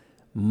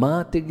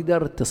 ما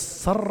تقدر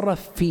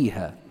تتصرف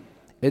فيها،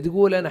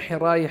 تقول أنا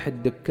رايح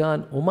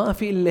الدكان وما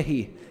في إلا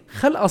هي،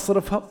 خل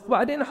أصرفها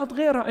وبعدين أحط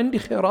غيرها، عندي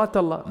خيرات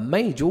الله. ما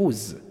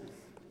يجوز،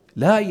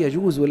 لا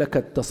يجوز لك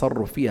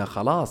التصرف فيها.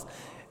 خلاص،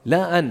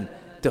 لا أن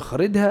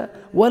تخردها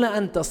ولا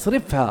أن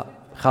تصرفها،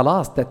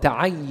 خلاص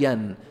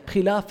تتعين،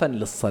 خلافا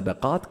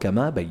للصدقات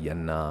كما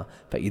بينا.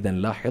 فإذا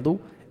لاحظوا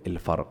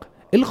الفرق.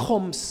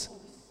 الخمس،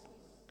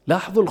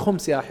 لاحظوا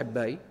الخمس يا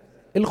أحبائي.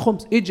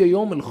 الخمس إجا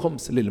يوم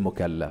الخمس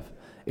للمكلف،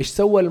 إيش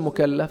سوى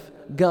المكلف؟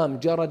 قام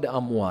جرد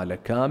أمواله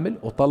كامل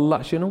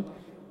وطلع شنو؟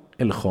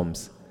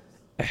 الخمس.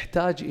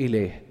 احتاج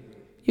إليه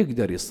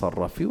يقدر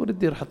يتصرف فيه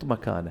ويرد يحط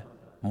مكانه،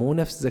 مو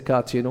نفس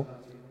زكاة شنو؟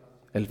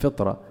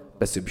 الفطرة،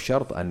 بس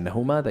بشرط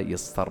أنه ماذا؟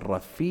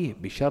 يتصرف فيه،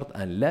 بشرط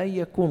أن لا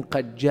يكون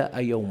قد جاء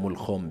يوم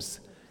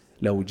الخمس.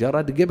 لو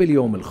جرد قبل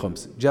يوم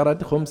الخمس،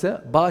 جرد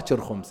خمسة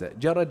باكر خمسة،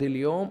 جرد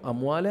اليوم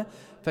أمواله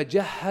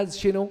فجهز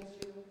شنو؟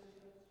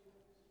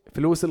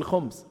 فلوس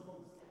الخمس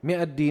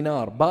 100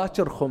 دينار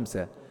باكر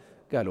خمسة،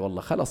 قال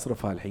والله خل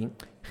أصرفها الحين،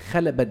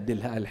 خل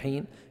أبدلها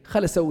الحين،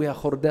 خل أسويها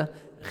خردة،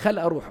 خل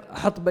أروح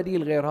أحط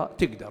بديل غيرها.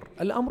 تقدر،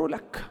 الأمر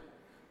لك.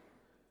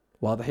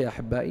 واضح يا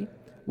أحبائي؟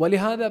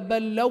 ولهذا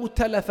بل لو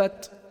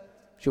تلفت،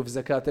 شوف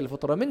زكاة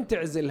الفطرة من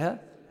تعزلها،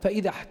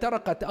 فإذا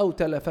احترقت أو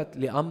تلفت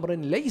لأمر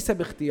ليس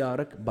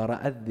باختيارك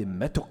برأت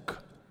ذمتك،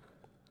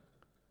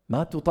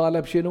 ما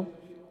تطالب شنو؟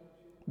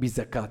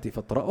 بزكاة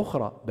فطرة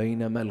أخرى.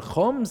 بينما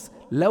الخمس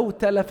لو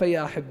تلف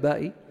يا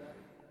أحبائي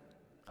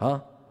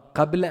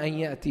قبل أن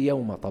يأتي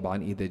يوم،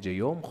 طبعا إذا جاء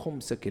يوم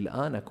خمسك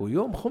الآن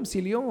ويوم خمس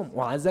اليوم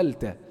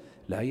وعزلته،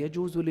 لا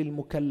يجوز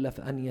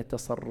للمكلف أن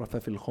يتصرف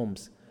في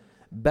الخمس.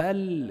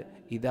 بل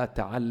إذا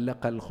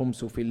تعلق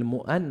الخمس في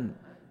المؤن،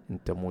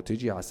 أنت مو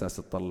تجي على أساس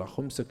تطلع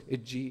خمسك،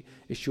 تجي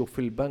تشوف في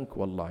البنك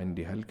والله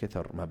عندي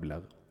هالكثر مبلغ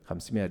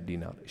 500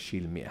 دينار،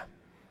 شيل 100.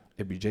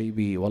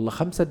 بجيبي والله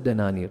 5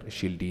 دنانير،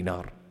 شيل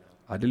دينار.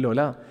 عدلوا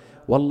لا،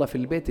 والله في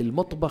البيت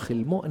المطبخ،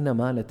 المؤنة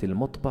مالت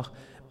المطبخ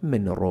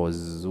من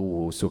رز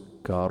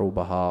وسكر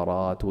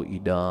وبهارات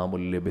وإدام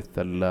واللي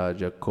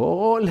بالثلاجة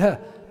كلها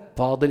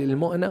فاضل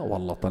المؤنة،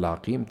 والله طلع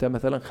قيمته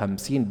مثلا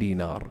 50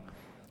 دينار.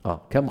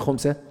 كم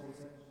خمسة؟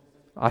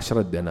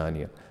 10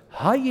 دنانير.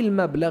 هاي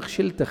المبلغ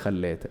شلته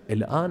خليته،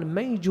 الآن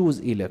ما يجوز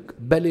إليك،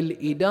 بل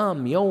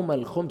الإدام يوم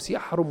الخمس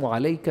يحرم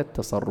عليك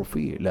التصرف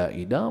فيه،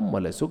 لا إدام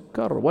ولا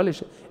سكر ولا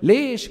شيء.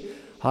 ليش؟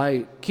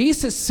 هاي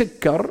كيس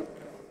السكر،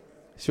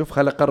 شوف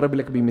خل أقرب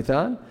لك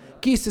بمثال.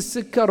 كيس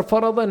السكر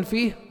فرضا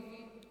فيه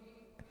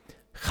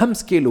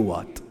 5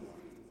 كيلوات،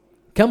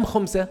 كم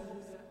خمسة؟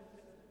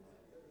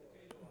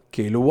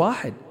 كيلو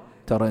واحد.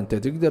 ترى أنت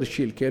تقدر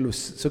تشيل كيلو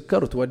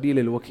سكر وتوديه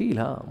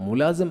للوكيل، مو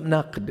لازم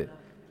نقد.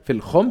 في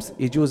الخمس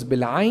يجوز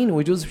بالعين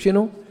ويجوز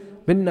بشنو؟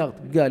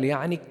 بالنقد. قال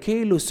يعني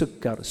كيلو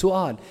سكر.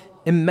 سؤال،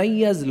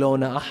 مميز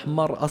لونه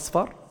أحمر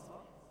أصفر،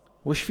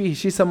 وش فيه؟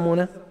 شي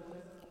يسمونه؟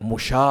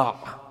 مشاع.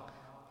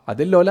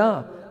 عدلو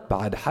لا،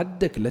 بعد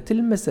حدك لا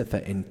تلمسه.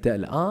 فأنت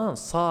الآن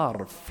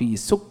صار في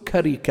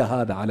سكرك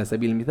هذا على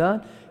سبيل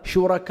المثال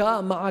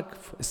شركاء معك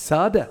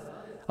السادة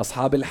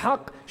أصحاب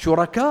الحق،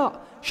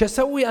 شركاء. شو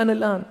أسوي أنا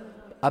الآن؟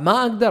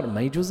 ما أقدر،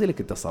 ما يجوز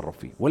لك التصرف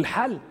فيه.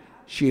 والحل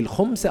شيل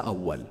 5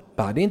 أول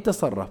بعدين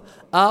تصرف.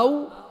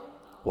 أو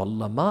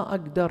والله ما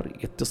أقدر،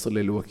 يتصل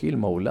الوكيل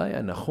مولاي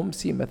أنا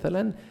خمسي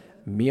مثلا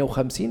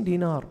 150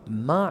 دينار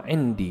ما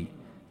عندي،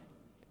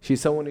 شو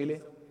يسوون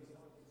إليه؟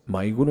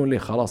 ما يقولون لي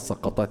خلاص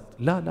سقطت،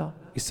 لا،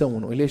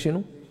 يسوون إليه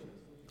شنو؟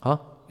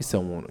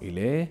 يسوون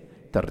إليه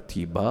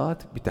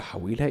ترتيبات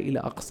بتحويلها إلى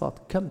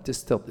أقساط. كم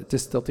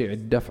تستطيع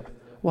الدفع؟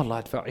 والله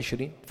أدفع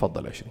 20،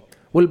 تفضل 20،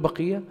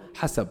 والبقية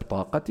حسب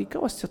طاقتك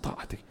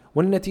واستطاعتك.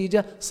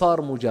 والنتيجة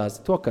صار مجاز،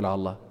 توكل على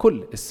الله.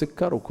 كل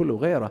السكر وكل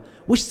غيره.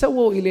 وش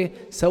سووا إليه؟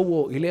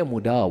 سووا إليه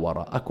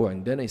مداورة. أكو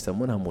عندنا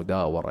يسمونها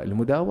مداورة.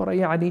 المداورة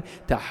يعني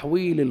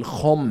تحويل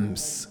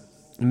الخمس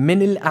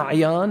من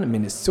الأعيان،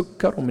 من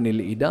السكر ومن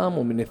الإدام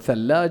ومن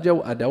الثلاجة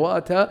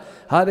وأدواتها،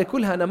 هذا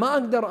كلها أنا ما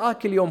أقدر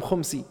آكل يوم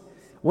خمسي.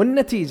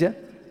 والنتيجة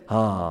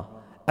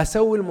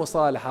أسوي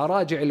المصالحة،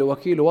 راجع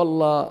الوكيل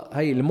والله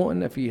هاي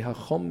المؤنة فيها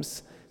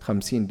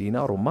 50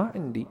 دينار وما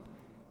عندي،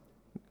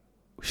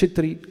 شو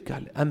تريد؟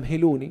 قال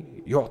أمهلوني.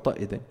 يعطى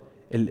إذن.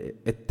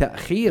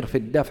 التأخير في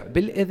الدفع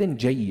بالإذن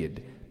جيد،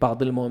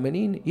 بعض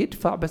المؤمنين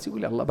يدفع بس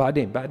يقول الله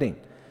بعدين،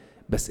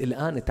 بس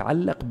الآن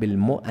تعلق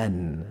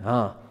بالمؤن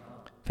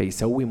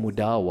فيسوي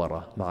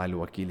مداورة مع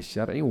الوكيل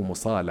الشرعي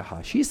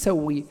ومصالحة. شو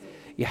يسوي؟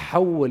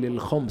 يحول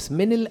الخمس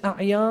من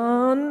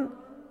الأعيان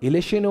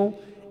إلى شنو؟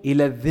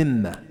 إلى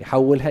الذمة،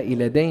 يحولها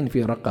إلى دين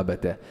في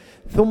رقبته،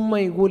 ثم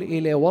يقول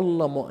إليه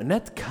والله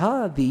مؤنتك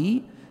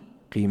هذه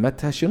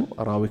قيمتها شنو؟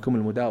 أراويكم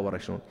المداورة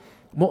شنو.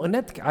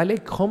 مؤنتك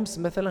عليك خمس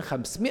مثلا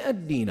 500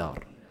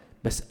 دينار،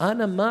 بس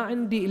أنا ما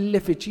عندي إلا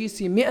في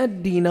كيسي 100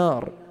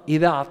 دينار،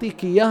 إذا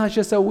أعطيك إياها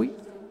شو أسوي؟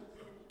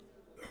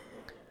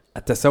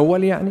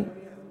 أتسول يعني؟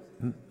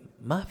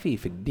 ما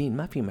في الدين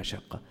ما في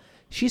مشقة.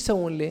 شو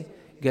يسوون لي؟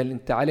 قال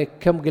أنت عليك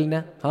كم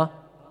قلنا؟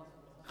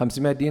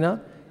 500 دينار،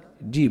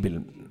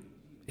 جيب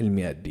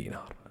 100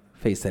 دينار،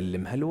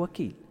 فيسلمها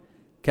الوكيل.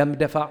 كم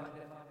دفع؟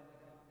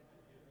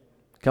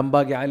 كم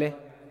باقي عليه؟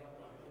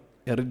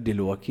 يرد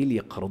الوكيل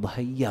يقرضها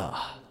إياه،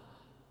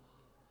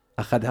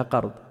 أخذها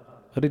قرض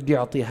رد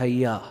يعطيها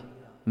إياه،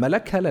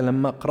 ملكها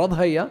لما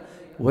قرضها إياه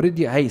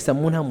ورد، هاي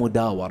يسمونها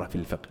مداورة في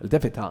الفقه،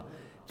 التفت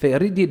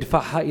فيرد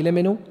يدفعها إلى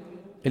منو؟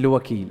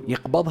 الوكيل،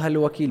 يقبضها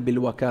الوكيل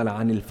بالوكالة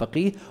عن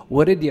الفقيه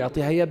ورد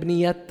يعطيها إياه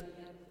بنية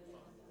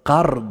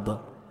قرض،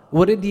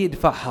 ورد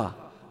يدفعها،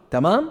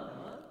 تمام؟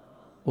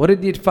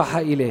 ورد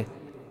يدفعها إليه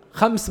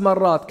 5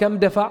 مرات. كم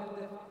دفع؟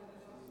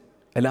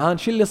 الآن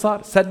شو اللي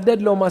صار؟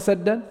 سدد لو ما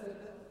سدد؟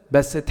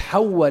 بس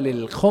تحول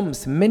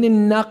الخمس من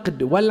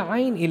النقد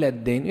والعين إلى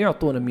الدين،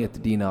 يعطونا 100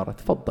 دينار،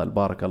 تفضل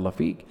بارك الله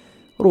فيك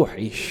روح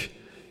عيش.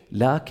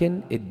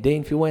 لكن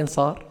الدين في وين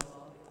صار؟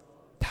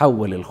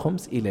 تحول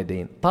الخمس إلى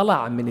دين،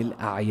 طلع من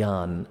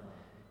الأعيان.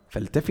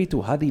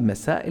 فالتفتوا، هذه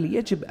مسائل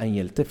يجب أن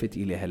يلتفت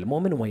إليها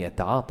المؤمن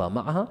ويتعاطى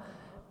معها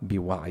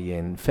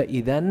بوعي.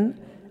 فإذا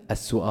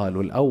السؤال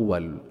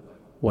الأول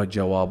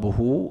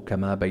وجوابه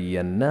كما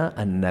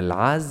بينا أن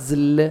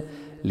العزل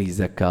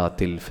لزكاة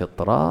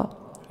الفطرة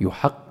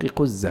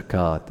يحقق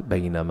الزكاة،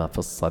 بينما في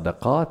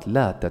الصدقات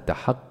لا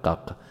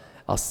تتحقق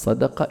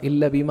الصدقة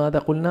إلا بماذا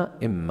قلنا؟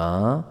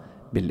 إما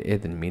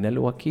بالإذن من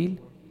الوكيل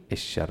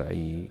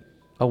الشرعي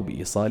أو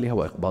بإيصالها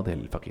وإقباضها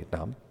للفقير.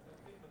 نعم.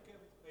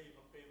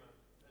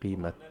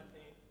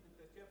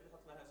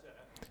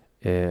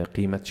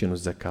 قيمة شنو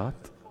الزكاة؟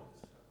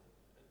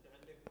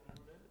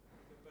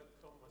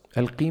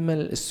 القيمة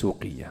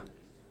السوقية.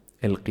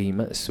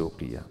 القيمة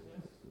السوقية.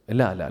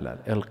 لا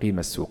القيمة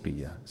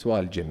السوقية.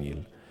 سؤال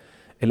جميل.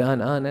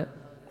 الآن أنا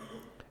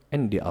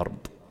عندي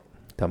أرض،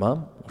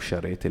 تمام،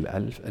 وشريت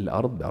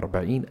الأرض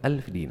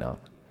ب40,000 دينار،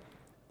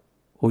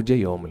 وجاء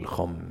يوم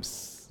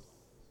الخمس،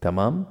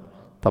 تمام.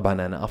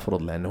 طبعا أنا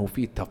أفرض لأنه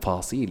في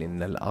تفاصيل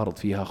إن الأرض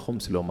فيها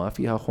خمس لو ما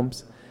فيها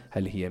خمس،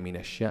 هل هي من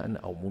الشأن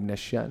أو مو من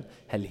الشأن،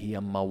 هل هي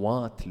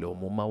موات لو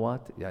مو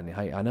موات، يعني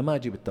هاي أنا ما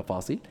أجيب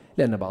التفاصيل،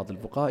 لأن بعض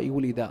الفقهاء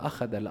يقول إذا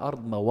أخذ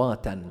الأرض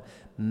مواتا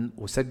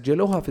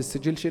وسجلوها في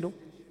السجل شنو؟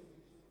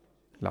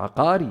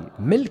 العقاري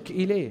ملك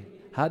إليه،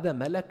 هذا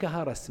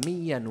ملكها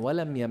رسميا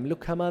ولم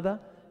يملكها ماذا؟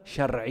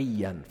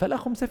 شرعيا، فلا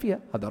خمس فيها.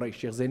 هذا رأي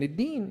الشيخ زين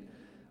الدين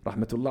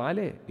رحمة الله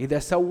عليه. إذا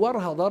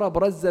سورها ضرب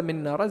رزة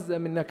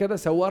منا كذا،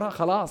 سورها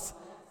خلاص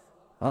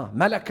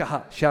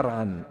ملكها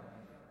شرعا.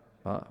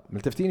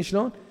 ملتفتين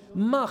شلون؟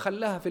 ما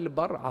خلاها في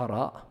البر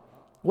عراء،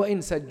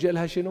 وإن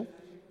سجلها شنو؟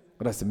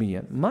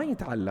 رسميا، ما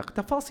يتعلق،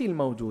 تفاصيل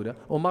موجودة.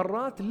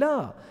 ومرات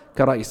لا،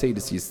 كرأي سيد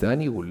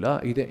السيستاني يقول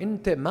لا، إذا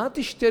أنت ما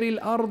تشتري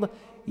الأرض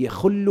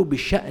يخل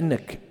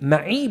بشأنك،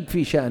 معيب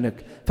في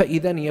شأنك،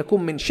 فإذا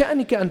يكون من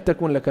شأنك أن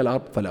تكون لك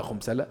الأرض فلا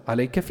خمس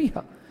عليك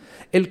فيها.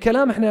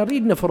 الكلام احنا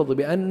نريد نفرض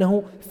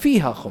بأنه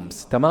فيها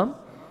خمس، تمام،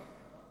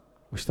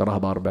 واشتراها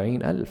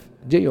ب40,000،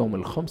 جاء يوم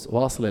الخمس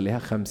واصل لها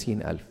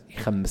 50,000،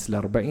 يخمس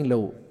ل40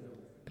 لو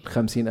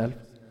 50,000،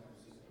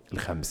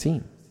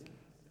 50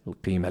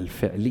 القيمة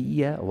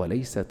الفعلية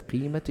وليست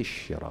قيمة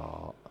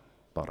الشراء.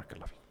 بارك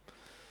الله فيك.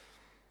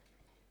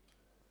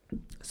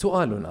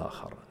 سؤال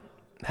آخر: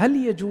 هل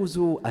يجوز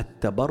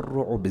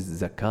التبرع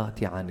بالزكاة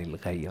عن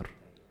الغير؟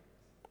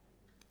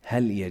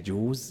 هل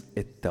يجوز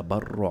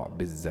التبرع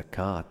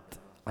بالزكاة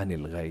عن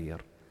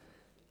الغير؟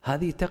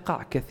 هذه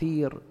تقع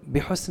كثير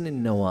بحسن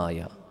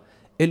النوايا.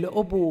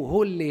 الأب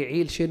هو اللي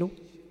يعيل شنو؟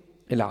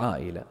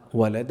 العائلة،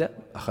 ولد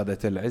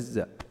أخذت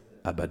العزة،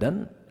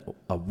 أبدا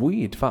أبوي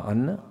يدفع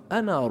عنه،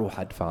 أنا أروح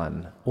أدفع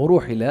عنه،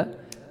 وروح إلى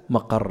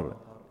مقر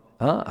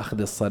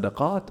أخذ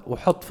الصدقات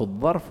وحط في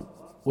الظرف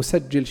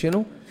وسجل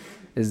شنو؟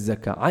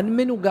 الزكاة. عن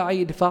منو قاعد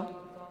يدفع؟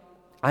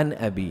 عن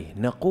أبيه.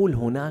 نقول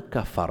هناك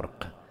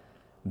فرق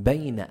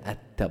بين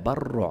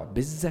التبرع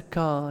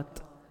بالزكاة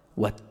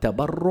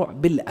والتبرع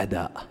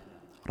بالأداء.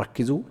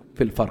 ركزوا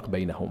في الفرق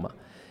بينهما.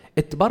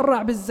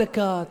 اتبرع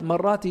بالزكاة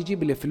مرات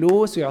يجيب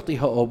الفلوس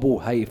ويعطيها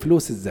أبوه، هاي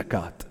فلوس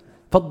الزكاة،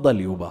 فضل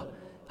يوبا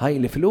هاي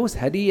الفلوس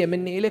هدية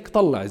مني إليك،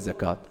 طلع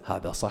الزكاة.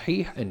 هذا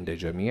صحيح عند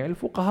جميع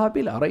الفقهاء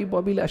بلا ريب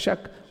وبلا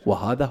شك،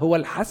 وهذا هو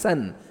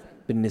الحسن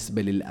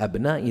بالنسبة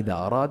للأبناء إذا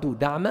أرادوا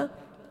دعم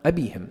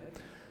أبيهم.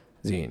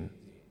 زين.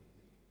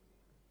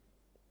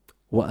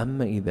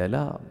 وأما إذا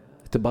لا،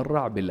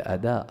 تبرع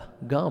بالأداء،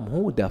 قام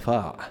هو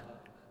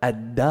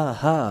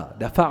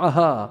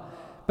دفعها،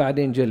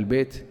 بعدين جاء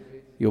البيت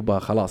يبا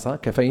خلاص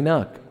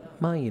كفيناك،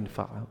 ما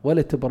ينفع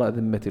ولا تبرأ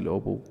ذمة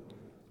الأبو.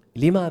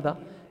 لماذا؟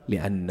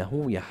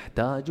 لأنه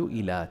يحتاج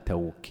إلى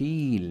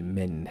توكيل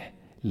منه،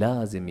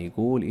 لازم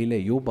يقول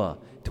إليه يبا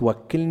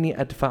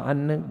توكلني أدفع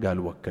عنك، قال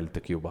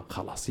وكلتك يبا،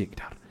 خلاص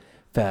يقدر.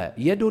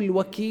 فيد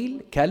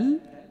الوكيل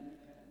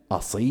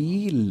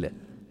كالأصيل،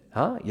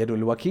 يد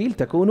الوكيل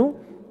تكون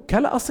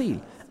كالأصيل.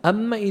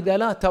 أما إذا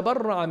لا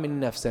تبرع من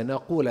نفسه،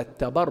 نقول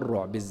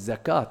التبرع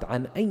بالزكاة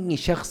عن أي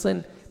شخص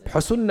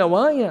بحسن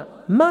نوايا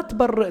ما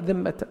تبرئ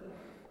ذمته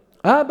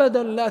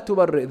أبدا، لا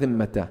تبرئ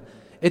ذمته.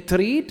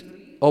 تريد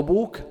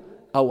أبوك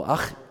أو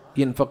أخ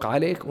ينفق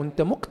عليك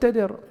وأنت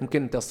مقتدر،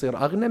 يمكن تصير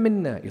أغنى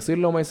منه، يصير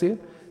لو ما يصير.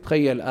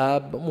 تخيل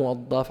أب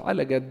موظف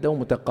على قده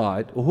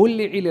ومتقاعد وهو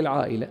اللي يعيل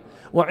العائلة،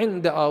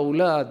 وعنده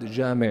أولاد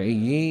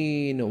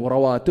جامعيين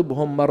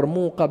ورواتبهم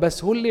مرموقة،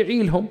 بس هو اللي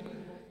يعيلهم،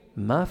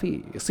 ما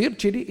في يصير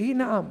كذي.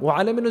 نعم.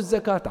 وعلى من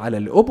الزكاة؟ على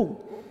الأبو.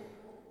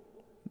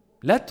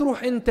 لا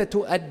تروح أنت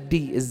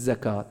تؤدي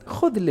الزكاة،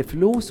 خذ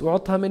الفلوس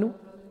وعطها منه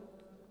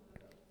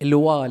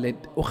الوالد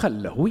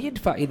وخله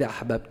يدفع إذا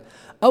أحببت،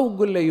 أو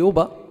قل له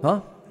يوبا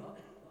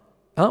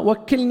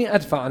وكلني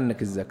أدفع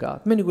عنك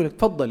الزكاة. من يقول لك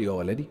تفضل يا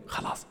ولدي،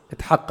 خلاص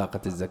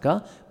تحققت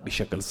الزكاة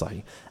بشكل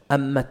صحيح.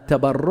 أما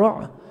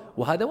التبرع،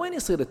 وهذا وين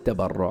يصير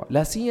التبرع؟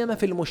 لا سيما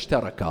في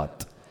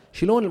المشتركات.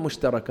 شلون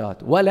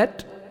المشتركات؟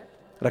 ولد،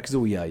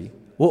 ركزوا وياي،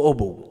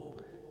 وأبو،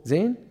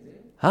 زين،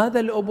 هذا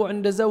الأبو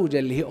عنده زوجة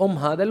اللي هي أم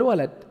هذا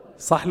الولد،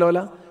 صح لو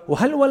لا؟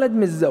 وهالولد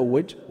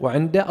متزوج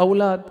وعنده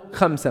أولاد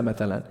 5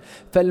 مثلا،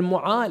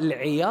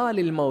 العيال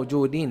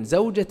الموجودين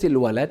زوجة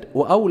الولد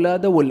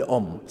وأولاده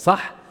والأم،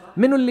 صح؟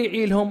 منو اللي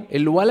يعيلهم؟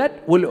 الولد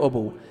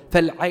والأبو.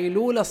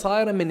 فالعيلولة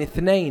صايرة من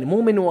 2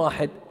 مو من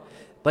 1.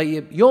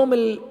 طيب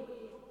يوم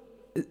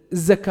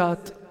الزكاة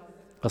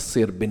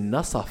تصير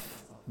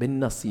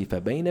بالنصيفة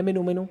بين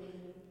منو منو؟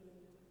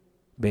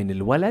 بين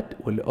الولد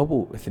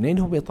والأبو، 2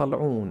 هم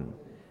يطلعون،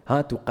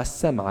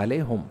 تقسم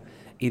عليهم.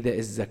 إذا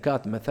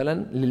الزكاة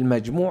مثلا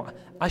للمجموع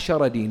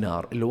 10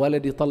 دينار،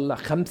 الولد يطلع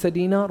 5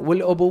 دينار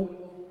والأبو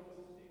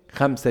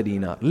 5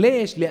 دينار.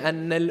 ليش؟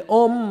 لأن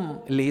الأم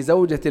اللي هي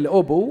زوجة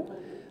الأبو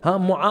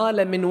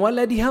معالة من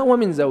ولدها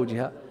ومن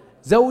زوجها،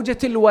 زوجة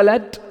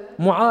الولد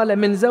معالة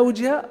من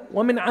زوجها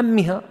ومن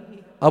عمها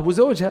أبو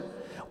زوجها،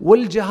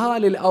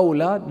 والجهال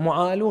الأولاد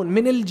معالون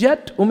من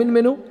الجد ومن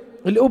منه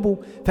الأبو.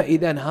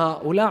 فإذا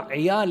هؤلاء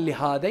عيال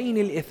لهذين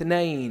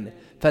الاثنين،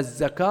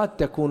 فالزكاة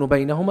تكون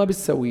بينهما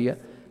بالسوية.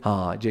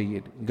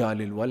 جيد.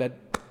 قال الولد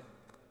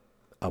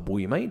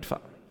أبوي ما يدفع،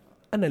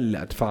 أنا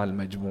اللي أدفع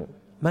المجموع،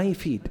 ما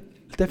يفيد،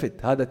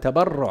 التفت، هذا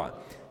تبرع،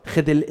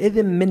 خذ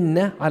الإذن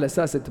منه على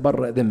أساس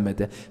تبرأ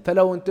ذمته.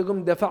 فلو أنت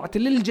قم دفعت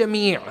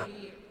للجميع،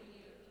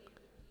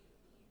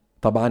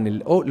 طبعا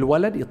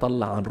الولد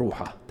يطلع عن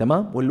روحه،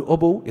 تمام،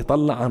 والأبو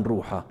يطلع عن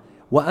روحه،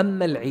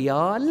 وأما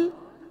العيال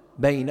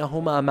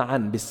بينهما معا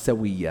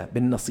بالسوية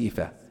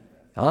بالنصيفة،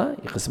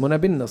 يقسمون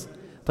بالنص.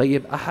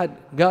 طيب أحد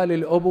قال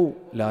الأبو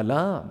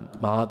لا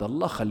معاذ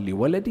الله خلي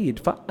ولدي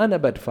يدفع، أنا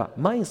بدفع،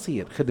 ما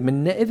يصير، خذ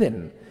منه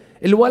إذن.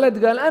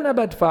 الولد قال أنا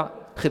بدفع،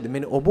 خذ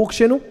من أبوك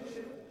شنو؟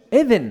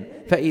 إذن.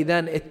 فإذا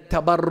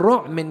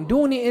التبرع من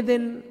دون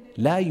إذن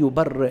لا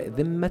يبرئ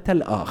ذمة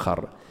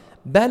الآخر،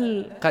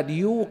 بل قد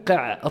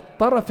يوقع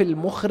الطرف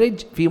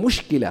المخرج في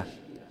مشكلة.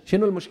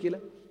 شنو المشكلة؟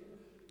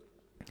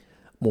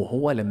 مو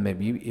هو لما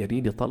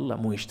يريد يطلع،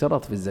 مو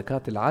يشترط في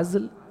الزكاة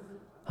العزل؟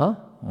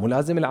 مو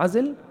لازم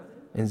العزل؟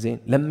 إنزين،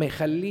 لما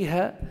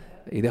يخليها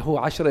إذا هو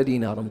 10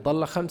 دينار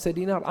مطلع 5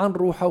 دينار عن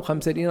روحه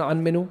و5 دينار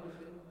عن منه؟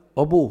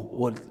 أبوه،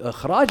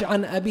 والإخراج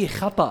عن أبيه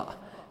خطأ.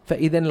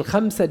 فإذا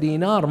ال5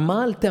 دينار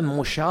مالته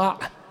مشاع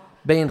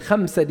بين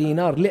 5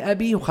 دينار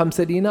لأبيه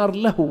و5 دينار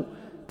له،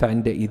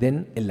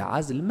 فعندئذ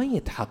العزل ما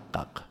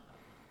يتحقق.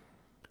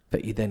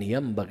 فإذا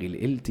ينبغي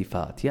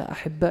الالتفات يا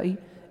أحبائي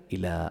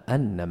إلى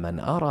أن من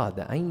أراد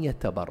أن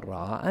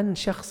يتبرع عن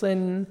شخص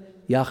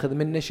ياخذ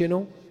منه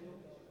شنو؟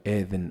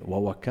 إذن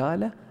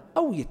ووكالة،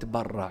 أو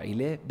يتبرع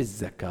إليه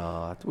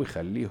بالزكاة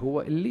ويخليه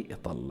هو اللي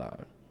يطلع.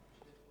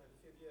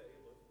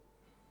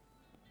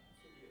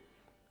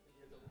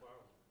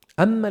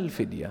 أما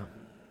الفدية،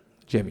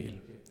 جميل،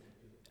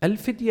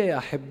 الفدية يا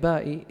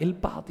أحبائي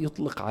البعض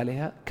يطلق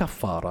عليها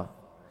كفارة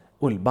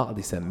والبعض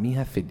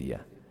يسميها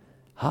فدية.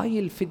 هاي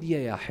الفدية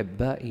يا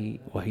أحبائي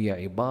وهي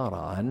عبارة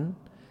عن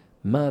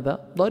ماذا؟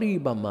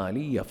 ضريبة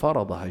مالية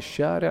فرضها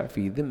الشارع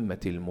في ذمة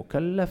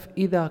المكلف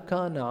إذا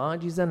كان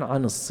عاجزا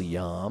عن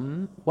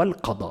الصيام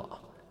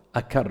والقضاء.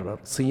 أكرر،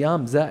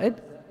 صيام زائد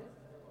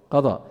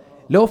قضاء.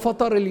 لو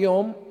فطر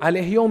اليوم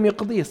عليه يوم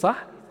يقضيه،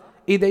 صح؟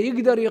 إذا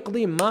يقدر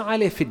يقضيه ما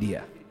عليه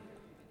فدية.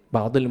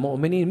 بعض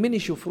المؤمنين من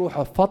يشوف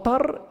روحه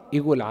فطر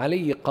يقول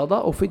علي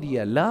قضاء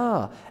وفدية.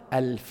 لا،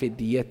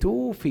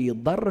 الفدية في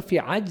ظرف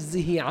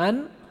عجزه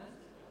عن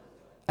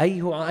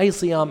أي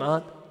صيام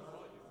عاد؟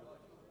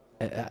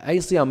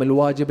 أي صيام؟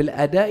 الواجب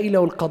الأدائي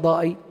لو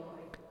القضائي؟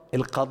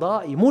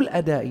 القضائي مو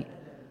الأدائي.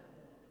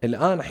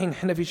 الآن الحين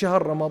احنا في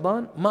شهر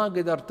رمضان ما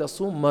قدرت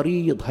تصوم،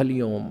 مريض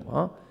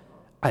هاليوم،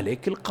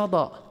 عليك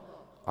القضاء،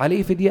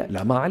 عليه فدية؟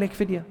 لا، ما عليك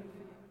فدية.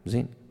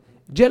 زين،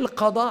 جاء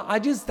القضاء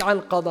عجزت عن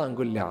القضاء،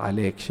 نقول له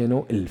عليك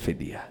شنو؟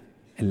 الفدية.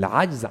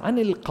 العجز عن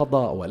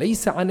القضاء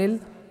وليس عن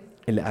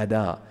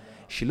الأداء.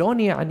 شلون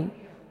يعني؟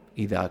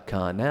 إذا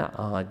كان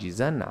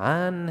عاجزا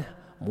عنه،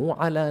 مو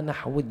على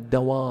نحو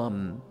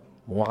الدوام،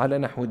 مو على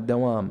نحو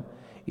الدوام.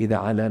 إذا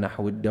على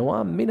نحو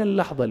الدوام من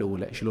اللحظة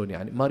الأولى. شلون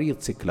يعني؟ مريض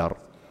سكلر،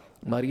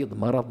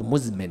 مرض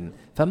مزمن،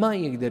 فما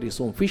يقدر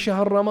يصوم في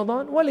شهر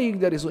رمضان ولا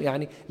يقدر يصوم،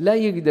 يعني لا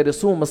يقدر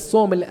يصوم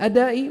الصوم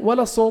الأدائي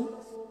ولا الصوم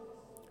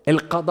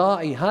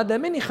القضائي. هذا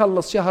من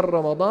يخلص شهر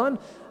رمضان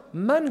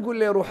ما نقول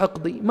له روح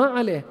اقضي، ما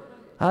عليه،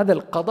 هذا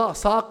القضاء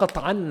ساقط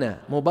عنه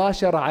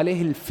مباشرة،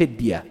 عليه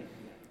الفدية.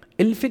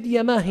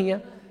 الفدية ما هي؟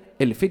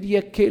 الفدية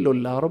 1.4 كيلو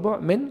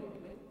من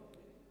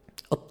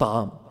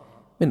الطعام،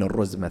 من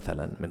الرز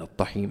مثلا، من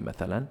الطحين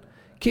مثلا، 1.4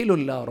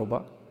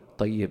 كيلو.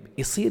 طيب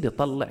يصير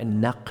يطلع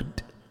النقد.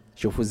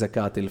 شوفوا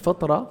زكاة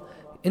الفطرة،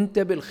 انت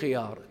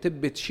بالخيار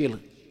تبي تشيل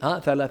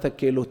 3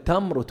 كيلو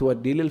تمر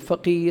وتودي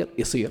للفقير،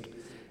 يصير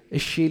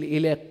الشيل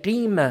إلى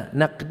قيمة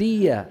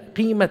نقدية،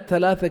 قيمة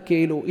 3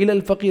 كيلو إلى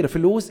الفقير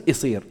فلوس،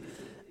 يصير.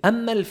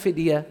 أما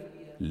الفدية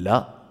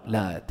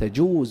لا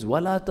تجوز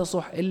ولا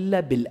تصح إلا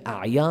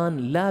بالأعيان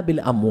لا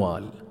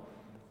بالأموال.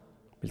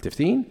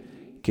 ملتفتين؟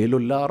 1.4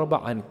 كيلو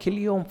عن كل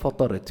يوم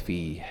فطرت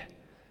فيه،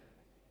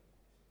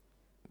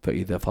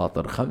 فإذا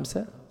فاطر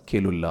 5 1.4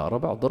 كيلو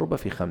ضربه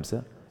في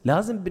 5،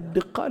 لازم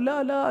بالدقة.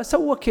 لا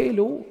سوى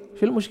كيلو،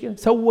 شو المشكلة؟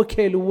 سوى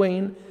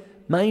كيلوين،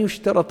 ما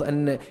يشترط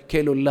أن 1.4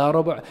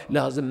 كيلو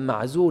لازم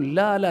معزول.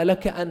 لا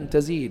لك أن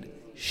تزيد،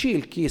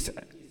 شيل كيس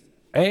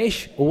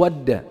عيش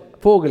ووده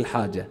فوق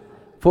الحاجة،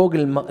 فوق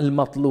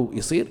المطلوب،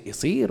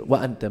 يصير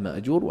وأنت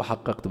مأجور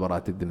وحققت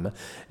براءة الذمة.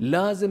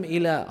 لازم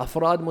إلى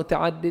أفراد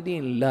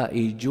متعددين، لا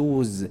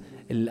يجوز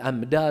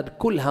الأمداد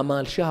كلها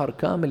مال شهر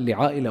كامل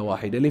لعائلة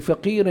واحدة،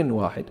 لفقير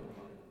واحد،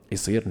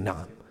 يصير.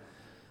 نعم.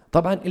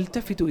 طبعا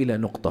التفتوا إلى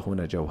نقطة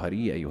هنا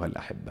جوهرية أيها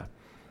الأحبة،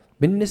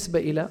 بالنسبة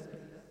إلى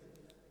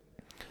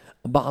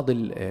بعض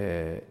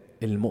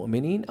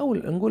المؤمنين أو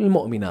نقول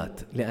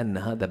المؤمنات، لأن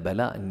هذا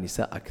بلاء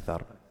النساء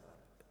أكثر.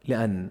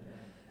 لأن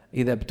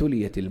إذا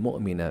ابتليت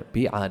المؤمنة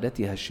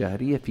بعادتها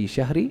الشهرية في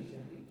شهر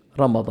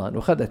رمضان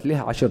وخذت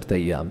لها 10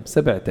 أيام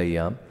 7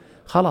 أيام،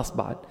 خلاص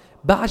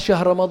بعد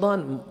شهر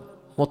رمضان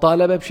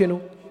مطالبة بشنو؟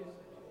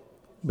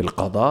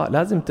 بالقضاء،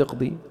 لازم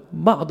تقضي.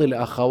 بعض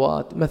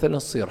الأخوات مثلا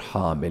تصير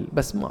حامل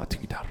بس ما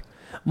تقدر،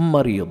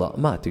 مريضة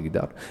ما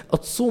تقدر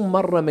تصوم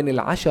مرة من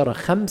 10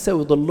 5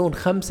 ويظلون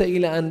 5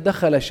 إلى أن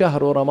دخل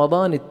شهر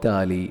رمضان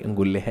التالي.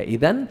 نقول لها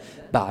إذن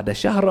بعد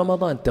شهر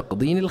رمضان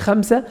تقضين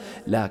 5،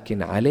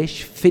 لكن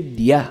عليش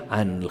فدية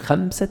عن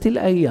 5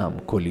 الأيام،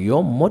 كل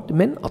يوم مد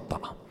من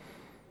الطعام،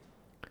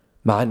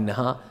 مع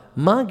أنها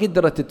ما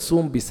قدرت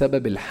تصوم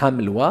بسبب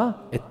الحمل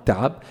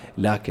والتعب،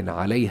 لكن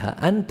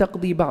عليها أن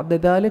تقضي بعد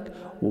ذلك،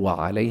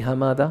 وعليها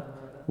ماذا؟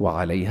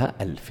 وعليها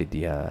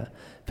الفدية.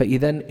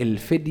 فإذا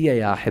الفدية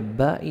يا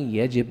أحبائي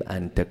يجب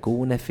أن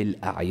تكون في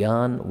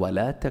الأعيان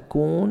ولا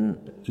تكون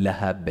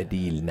لها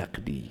بديل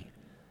نقدي.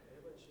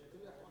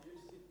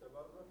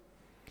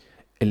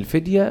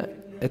 الفدية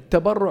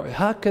التبرع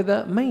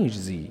هكذا ما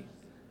يجزي.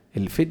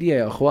 الفدية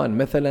يا أخوان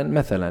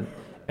مثلا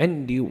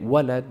عندي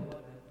ولد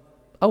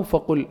أو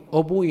فقل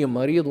أبوي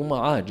مريض وما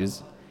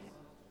عاجز،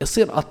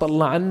 يصير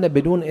أطلع عنه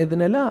بدون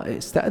إذنه؟ لا،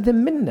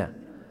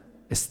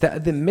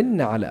 استأذن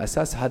منا على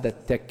أساس هذا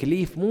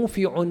التكليف مو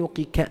في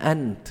عنقك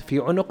أنت، في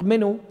عنق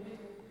منه؟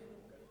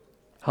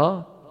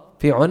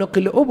 في عنق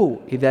الأبو.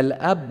 إذا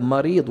الأب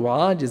مريض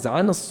وعاجز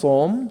عن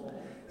الصوم،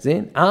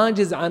 زين،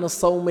 عاجز عن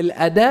الصوم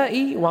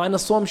الأدائي وعن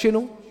الصوم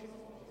شنو؟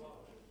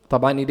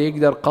 طبعا إذا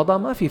يقدر قضاء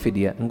ما في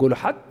فدية، نقول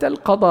حتى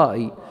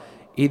القضائي.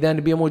 إذن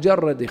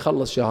بمجرد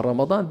يخلص شهر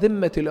رمضان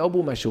ذمة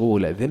الأبو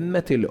مشغولة،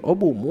 ذمة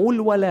الأبو مو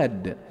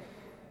الولد.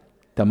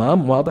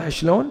 تمام؟ واضح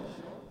شلون؟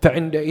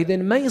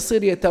 فعندئذ ما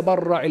يصير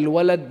يتبرع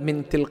الولد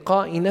من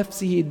تلقاء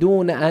نفسه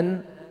دون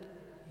أن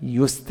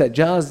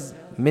يستجاز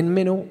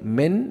منه،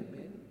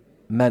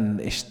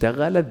 من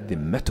اشتغلت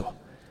ذمته.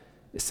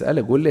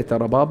 اسأله قول لي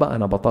ترى بابا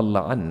أنا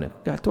بطلع عنك،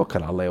 قال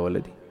توكل على الله يا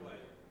ولدي.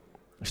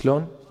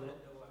 شلون؟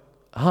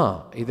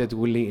 إذا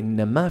تقول لي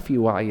إن ما في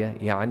وعيه،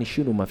 يعني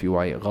شنو ما في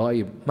وعيه؟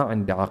 غايب، ما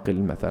عنده عقل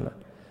مثلا.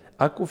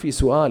 أكو في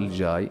سؤال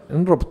جاي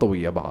نربطه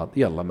ويا بعض،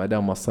 يلا ما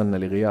دام وصلنا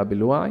لغياب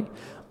الوعي،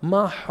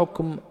 ما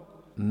حكم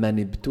من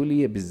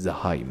ابتلي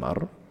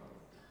بالزهايمر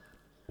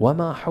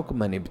وما حكم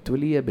من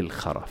ابتلي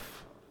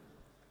بالخرف؟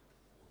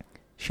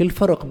 شو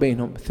الفرق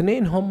بينهم؟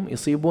 اثنينهم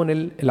يصيبون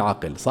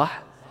العقل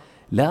صح،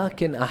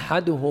 لكن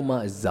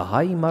أحدهما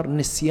الزهايمر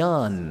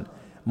نسيان،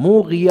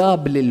 مو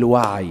غياب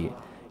للوعي.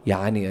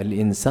 يعني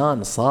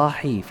الإنسان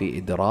صاحي في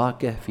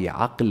إدراكه في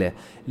عقله،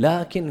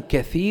 لكن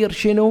كثير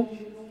شنو؟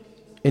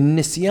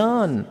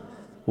 النسيان.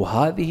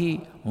 وهذه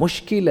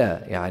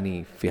مشكلة.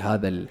 يعني في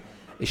هذا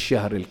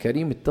الشهر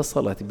الكريم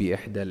اتصلت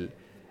بإحدى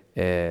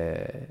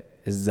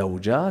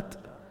الزوجات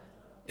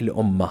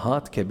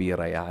الأمهات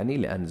كبيرة، يعني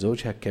لأن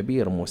زوجها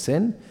كبير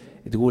مسن،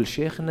 تقول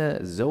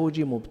شيخنا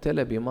زوجي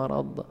مبتلى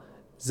بمرض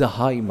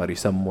زهايمر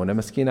يسمونه،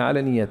 مسكينة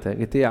على نيتها.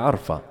 قلت يا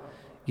عرفة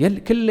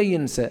كله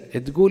ينسى.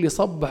 تقول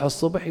يصبح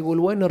الصبح يقول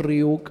وين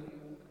الريوق؟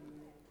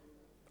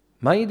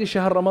 ما يدري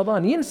شهر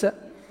رمضان ينسى.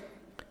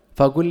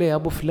 فأقول له يا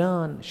أبو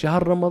فلان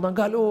شهر رمضان،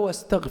 قال أوه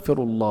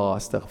استغفر الله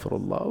استغفر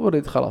الله،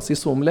 ورد خلاص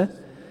يصوم له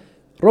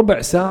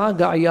ربع ساعة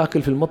قاعد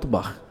ياكل في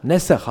المطبخ،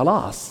 نسى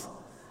خلاص.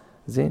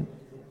 زين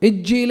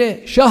اجي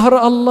له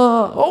شهر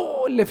الله،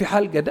 أوه اللي في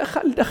حلقة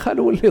دخل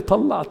واللي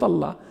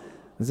طلع.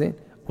 زين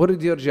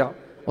ورد يرجع.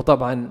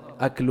 وطبعا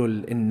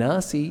أكل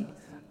الناسي،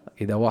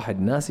 إذا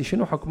واحد ناسي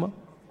شنو حكمه؟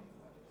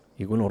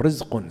 يقولون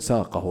رزق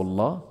ساقه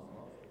الله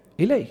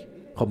إليه،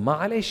 خب ما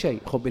عليه شيء،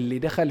 خب اللي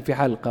دخل في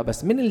حلقة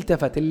بس من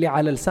التفت اللي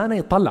على لسانه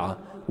يطلعه،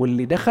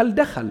 واللي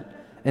دخل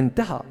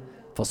انتهى،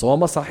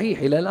 فصومه صحيح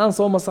إلى الآن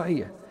صومه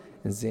صحيح.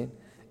 زين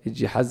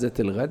يجي حزة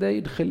الغداء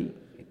يدخل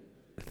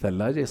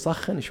الثلاجة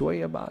يسخن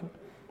شوية بعد،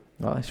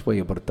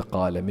 شوية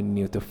برتقالة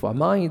مني وتفاح،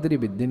 ما يدري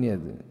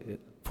بالدنيا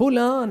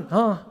فلان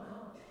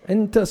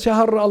انت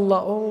شهر الله،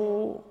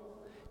 أوه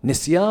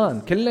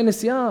نسيان، كله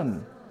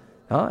نسيان.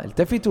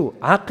 التفتوا،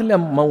 عقله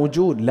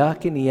موجود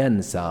لكن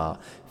ينسى.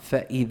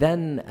 فإذا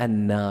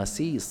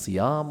الناسي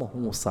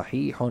صيامه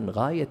صحيح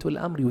غاية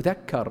الأمر،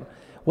 يذكر،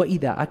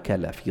 وإذا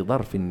أكل في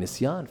ظرف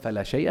النسيان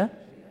فلا شيء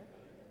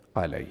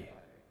عليه.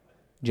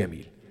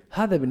 جميل،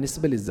 هذا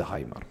بالنسبة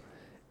للزهايمر.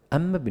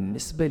 أما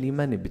بالنسبة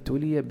لمن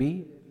ابتلي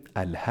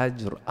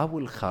بالهجر أو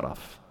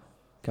الخرف،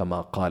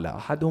 كما قال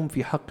أحدهم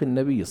في حق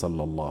النبي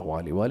صلى الله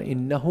عليه وآله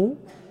إنه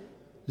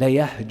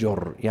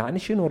ليهجر. يعني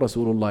شنو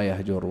رسول الله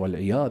يهجر؟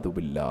 والعياذ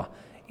بالله،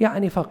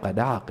 يعني فقد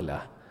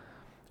عقله.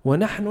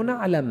 ونحن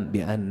نعلم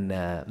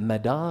بأن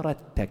مدار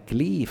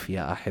التكليف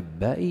يا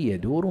أحبائي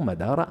يدور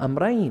مدار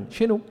أمرين،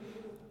 شنو؟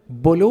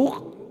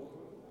 بلوغ،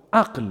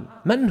 عقل.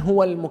 من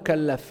هو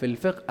المكلف في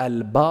الفقه؟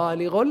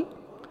 البالغ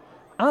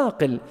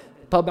العاقل.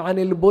 طبعا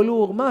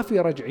البلوغ ما في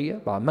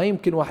رجعية، ما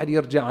يمكن واحد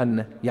يرجع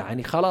عنه،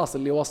 يعني خلاص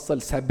اللي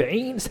وصل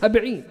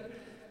 70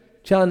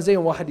 كان زين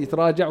واحد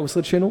يتراجع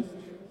ويصير شنو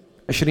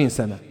 20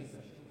 سنة،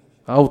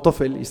 أو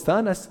طفل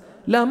يستانس،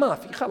 لا ما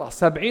في، خلاص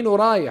 70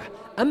 ورايح.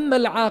 أما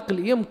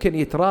العاقل يمكن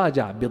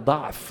يتراجع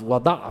بضعف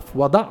وضعف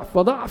وضعف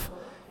وضعف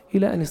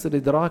إلى أن يصير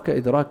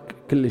إدراك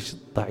كلش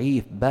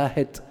ضعيف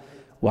باهت،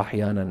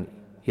 وأحيانا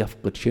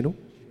يفقد شنو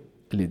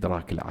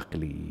الإدراك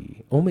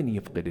العقلي. ومن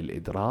يفقد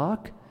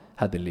الإدراك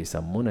هذا اللي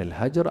يسمونه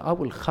الهجر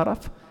أو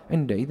الخرف،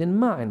 عندئذ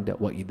ما عنده.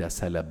 وإذا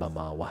سلب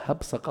ما وهب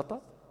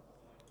سقط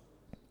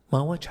ما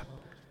وجب.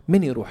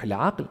 من يروح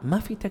العقل ما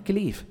في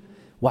تكليف.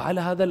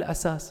 وعلى هذا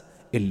الأساس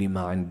اللي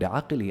ما عنده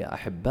عقل يا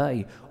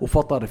أحبائي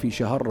وفطر في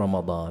شهر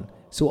رمضان،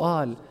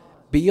 سؤال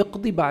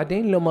بيقضي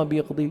بعدين لو ما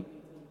بيقضي؟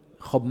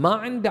 خب ما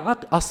عنده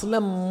عقل أصلا،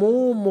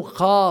 مو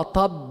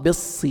مخاطب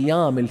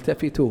بالصيام.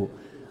 التفتوا،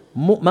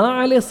 ما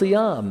عليه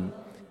صيام.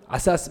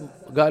 أساس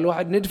قال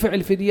واحد ندفع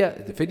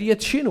الفدية، فدية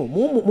شنو؟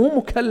 مو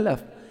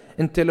مكلف.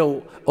 انت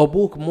لو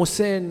أبوك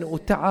مسن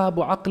وتعب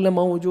وعقله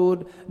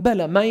موجود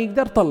بلا ما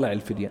يقدر طلع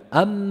الفدية.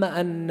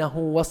 أما أنه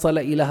وصل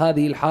إلى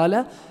هذه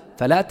الحالة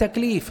فلا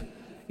تكليف.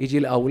 يجي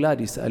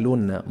الأولاد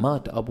يسألون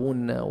مات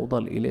أبونا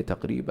وظل إليه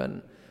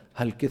تقريبا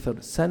هالكثر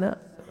سنة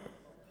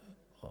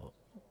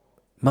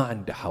ما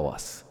عنده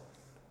حواس،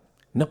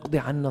 نقضي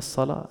عنه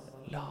الصلاة؟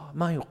 لا،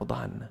 ما يقضى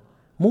عنه،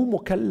 مو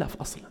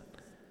مكلف أصلا،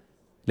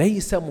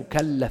 ليس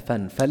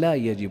مكلفا. فلا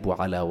يجب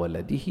على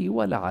ولده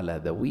ولا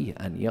على ذويه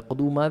أن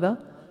يقضوا ماذا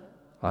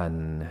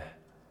عنه.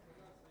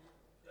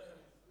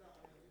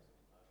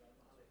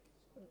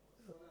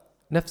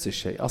 نفس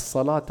الشيء،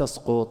 الصلاة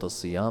تسقط،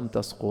 الصيام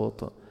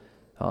تسقط.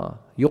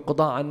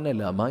 يقضى عنه؟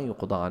 لا، ما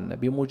يقضى عنه.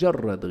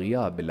 بمجرد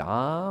غياب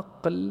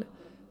العاقل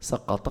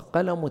سقط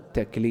قلم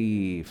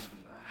التكليف.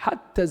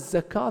 حتى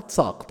الزكاة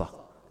ساقطة.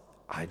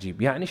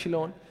 عجيب، يعني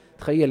شلون؟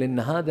 تخيل ان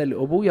هذا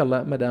الأبو،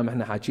 يلا مدام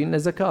احنا حاكينا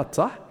زكاة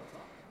صح،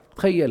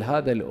 تخيل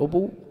هذا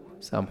الأبو،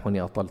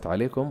 سامحوني أطلت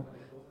عليكم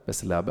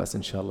بس لا بأس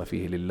إن شاء الله،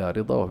 فيه لله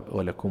رضا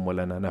ولكم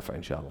ولنا نفع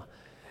إن شاء الله.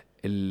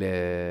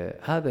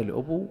 هذا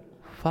الأبو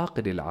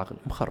فاقد العقل،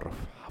 مخرف،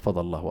 حفظ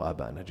الله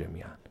آباءنا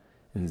جميعا.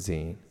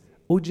 إنزين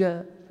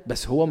وجاء،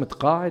 بس هو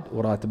متقاعد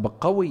وراتبه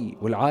قوي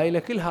والعائلة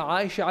كلها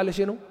عايشة على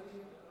شنو؟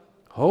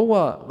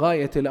 هو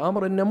غاية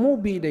الأمر إنه مو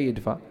بيده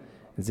يدفع.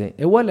 زين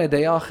ولده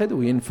ياخذ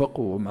وينفق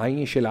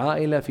ومعيش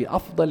العائلة في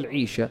أفضل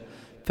عيشة.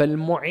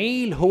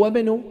 فالمعيل هو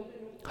منه؟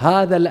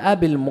 هذا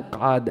الأب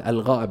المقعد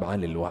الغائب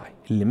عن الوعي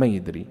اللي ما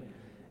يدري.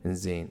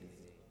 زين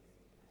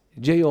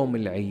جاء يوم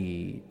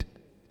العيد،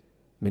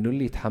 منو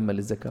اللي يتحمل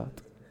الزكاة؟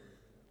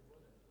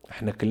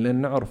 احنا كلنا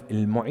نعرف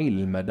المعيل،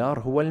 المدار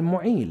هو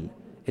المعيل.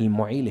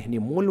 المعيل هنا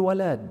مو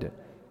الولد،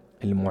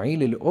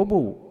 المعيل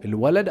الأبو.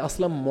 الولد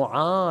أصلا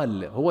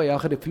معال، هو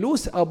ياخذ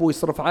فلوس أبو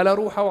يصرف على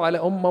روحه وعلى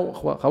أمه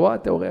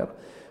وأخواته وغيره،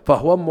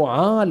 فهو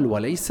معال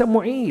وليس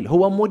معيل.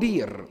 هو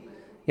مدير،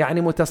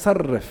 يعني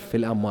متصرف في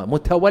الأموال،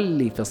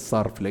 متولي في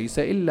الصرف، ليس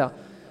إلا.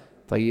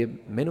 طيب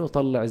منو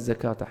يطلع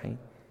الزكاة حين؟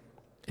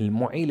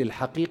 المعيل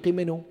الحقيقي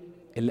منو؟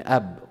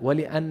 الأب.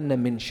 ولأن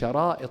من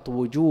شرائط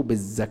وجوب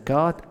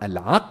الزكاة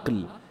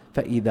العقل،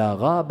 فإذا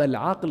غاب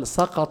العقل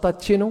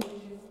سقطت شنو؟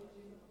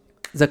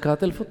 زكاة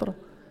الفطرة،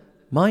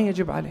 ما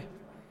يجب عليه.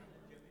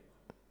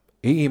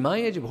 ما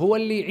يجب، هو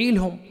اللي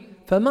يعيلهم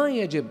فما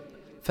يجب.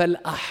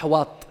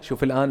 فالأحوط.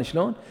 شوف الآن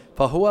شلون،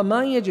 فهو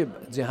ما يجب.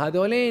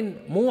 هذولين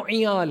مو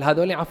عيال،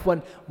 هذولين عفوا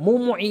مو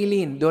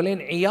معيلين، دولين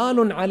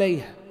عيال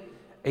عليه،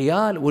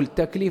 عيال،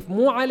 والتكليف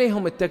مو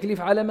عليهم،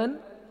 التكليف على من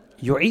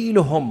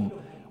يعيلهم،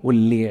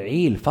 واللي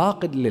يعيل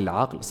فاقد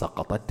للعقل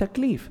سقط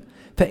التكليف.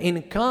 فإن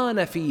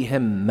كان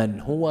فيهم من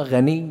هو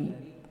غني،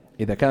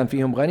 إذا كان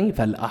فيهم غني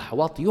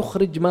فالأحوط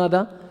يخرج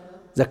ماذا؟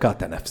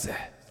 زكاة نفسه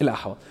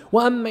الأحوط.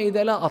 وأما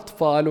إذا لا،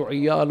 أطفال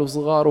وعيال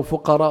وصغار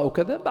وفقراء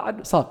وكذا،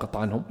 بعد ساقط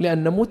عنهم،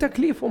 لأن مو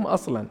تكليفهم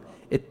أصلا،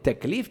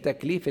 التكليف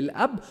تكليف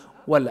الأب،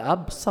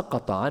 والأب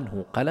سقط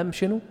عنه قلم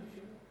شنو؟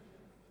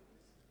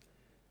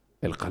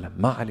 القلم،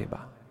 ما عليه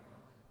بعد.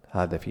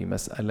 هذا في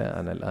مسألة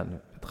أنا الآن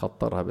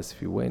بتخطرها، بس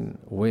في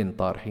وين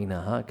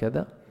طارحينها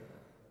هكذا.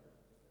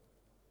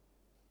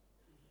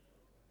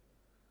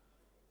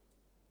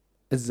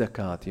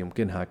 الزكاة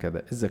يمكن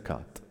هكذا،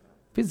 الزكاة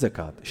في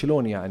الزكاة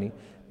شلون يعني؟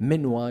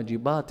 من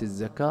واجبات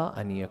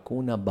الزكاة أن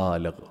يكون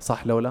بالغ،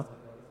 صح لو لا؟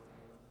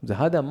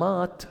 هذا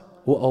مات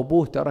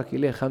وأبوه ترك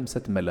إليه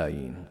 5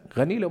 ملايين،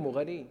 غني له مو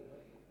غني،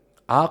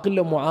 عاقل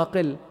له مو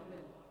عاقل،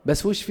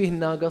 بس وش فيه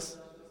الناقص؟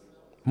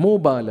 مو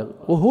بالغ،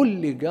 وهو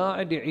اللي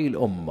قاعد يعيل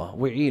أمه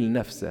ويعيل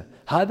نفسه،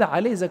 هذا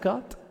عليه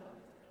زكاة؟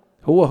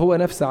 هو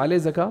نفسه عليه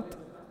زكاة؟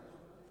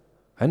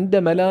 عنده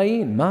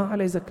ملايين ما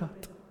عليه زكاة،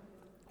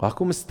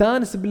 وهكو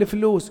مستانس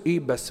بالفلوس،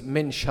 بس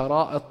من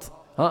شرائط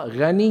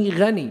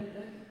غني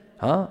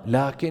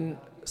لكن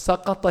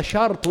سقط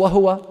شرط،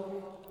 وهو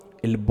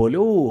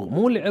البلوغ.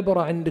 مو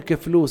العبرة عندك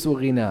فلوس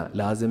وغنى،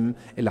 لازم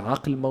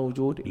العقل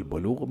موجود،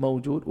 البلوغ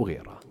موجود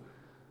وغيره.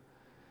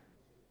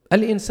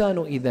 الإنسان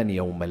إذن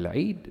يوم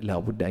العيد لا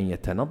بد أن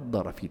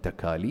يتنظر في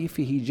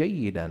تكاليفه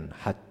جيدا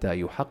حتى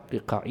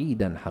يحقق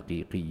عيدا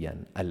حقيقيا.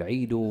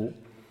 العيد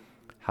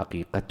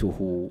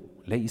حقيقته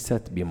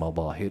ليست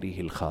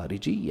بمظاهره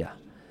الخارجية،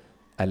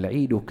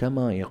 العيد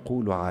كما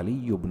يقول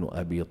علي بن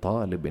أبي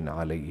طالب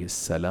عليه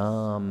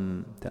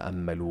السلام،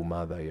 تأملوا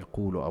ماذا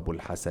يقول أبو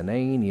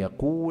الحسنين،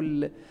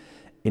 يقول: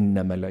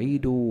 إنما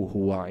العيد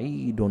هو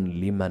عيد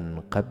لمن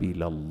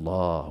قبل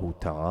الله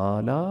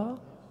تعالى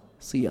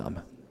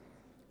صيامه،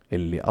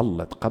 اللي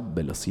الله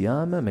تقبل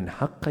صيامه من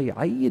حقه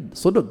يعيد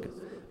صدق،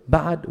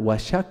 بعد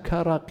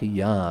وشكر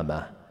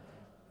قيامه.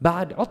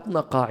 بعد عطنا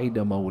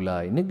قاعدة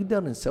مولاي،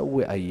 نقدر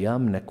نسوي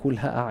أيامنا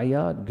كلها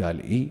أعياد؟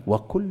 قال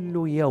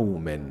وكل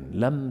يوم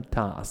لم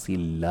تعص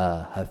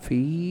الله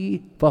فيه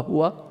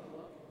فهو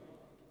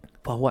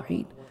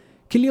عيد.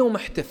 كل يوم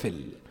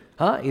احتفل.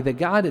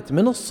 إذا قعدت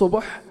من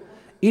الصبح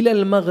إلى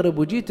المغرب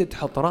وجيت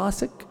تحط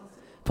راسك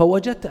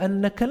فوجدت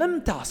أنك لم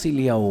تعصي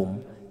اليوم،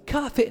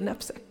 كافئ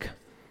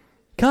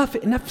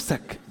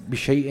نفسك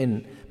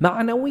بشيء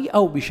معنوي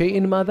أو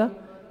بشيء ماذا؟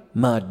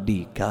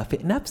 مادي.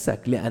 كافئ نفسك،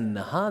 لأن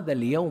هذا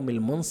اليوم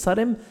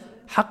المنصرم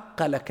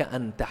حق لك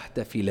أن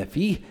تحتفل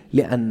فيه،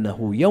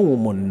 لأنه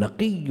يوم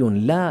نقي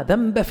لا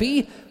ذنب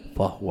فيه،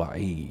 فهو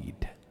عيد.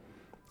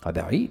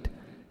 هذا عيد.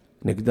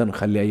 نقدر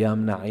نخلي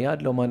أيامنا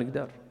عياد لو ما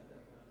نقدر.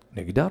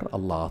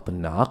 الله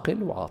عطنا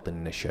عقل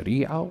وعطنا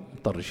شريعة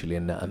ومطرش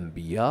لنا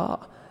أنبياء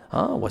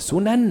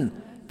وسنن،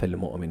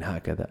 فالمؤمن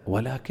هكذا.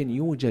 ولكن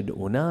يوجد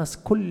أناس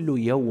كل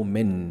يوم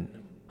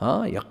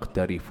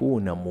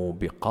يقترفون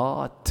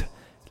موبقات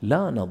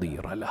لا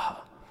نظير لها،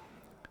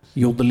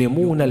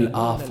 يظلمون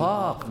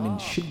الآفاق من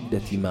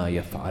شدة ما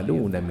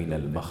يفعلون من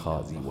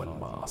المخازي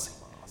والمعاصي.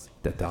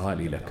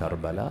 تعالي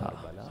لكربلاء،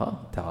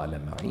 تعال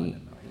معي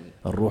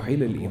نروح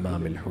إلى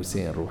الإمام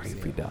الحسين، روحي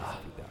فداه.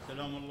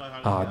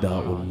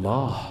 أعداء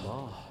الله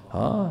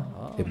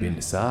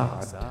ابن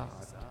سعد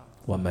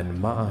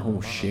ومن معه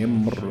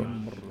شمر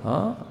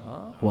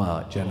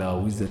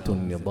وجلاوزة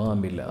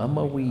النظام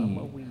الأموي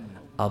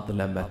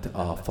أظلمت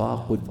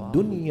آفاق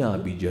الدنيا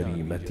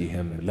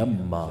بجريمتهم.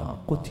 لما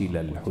قتل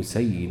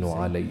الحسين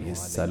عليه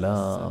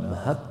السلام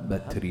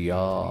هبت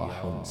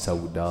رياح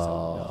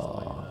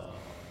سوداء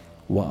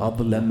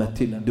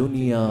وأظلمت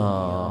الدنيا،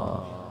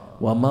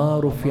 وما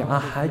رفع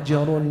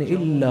حجر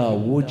إلا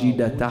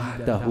وجد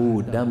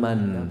تحته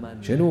دما.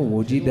 شنو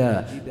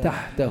وجد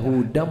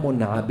تحته؟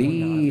 دم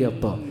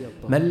عبيط.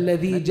 ما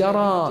الذي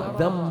جرى؟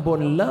 ذنب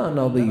لا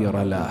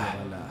نظير له.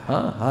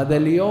 هذا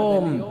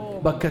اليوم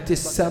بكت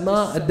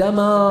السماء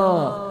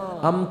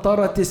دما،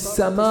 أمطرت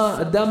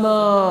السماء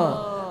دما،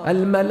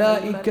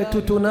 الملائكة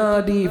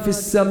تنادي في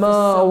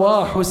السماء: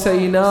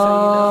 وحسينا،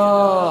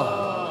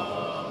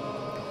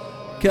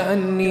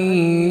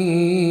 كأني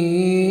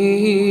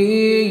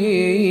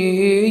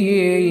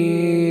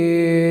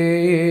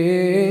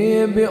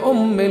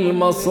بأم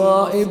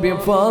المصائب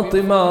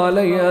فاطمة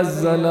عليها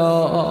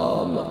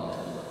السلام،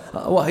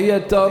 وهي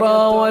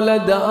ترى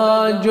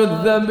ولدها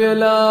جث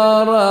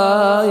بلا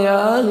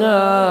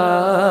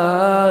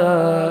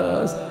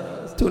راس،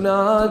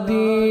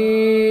 تنادي: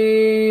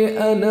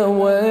 أنا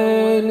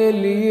وين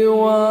اللي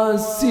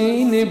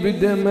يواسيني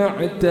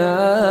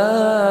بدمعته؟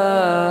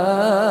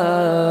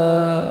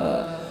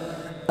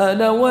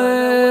 أنا وين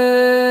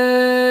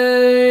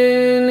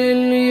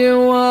اللي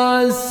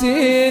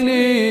يواسيني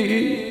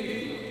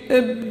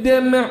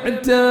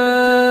بدمعته؟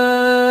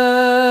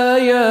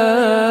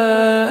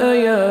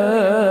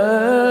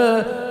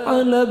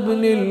 على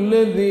ابن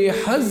الذي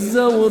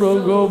حزوا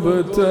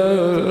رقبته.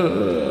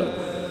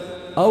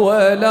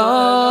 أويلا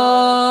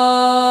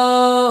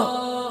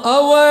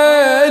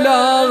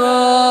أويلا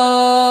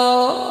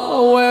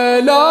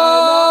أويلا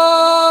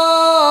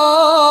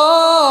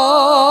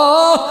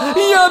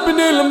يا ابن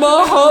ما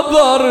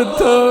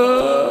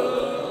حضرته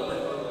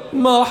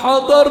ما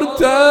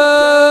حضرته،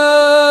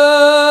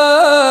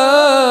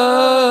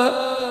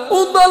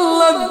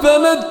 وظلت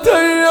 3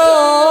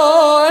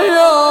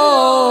 أيام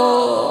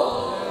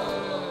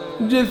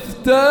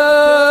جثته.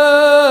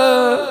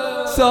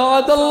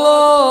 ساعد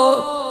الله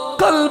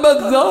قلب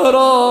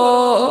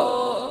الزهراء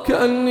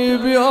كأني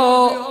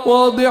بها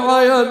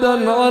واضع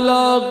يدا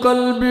على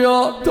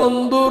قلبها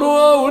تنظر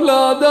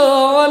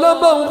أولادها على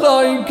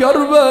بوغاء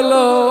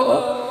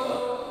كربلاء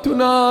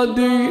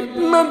تنادي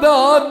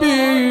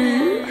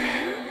مذابيح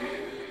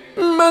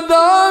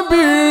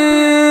مذابيح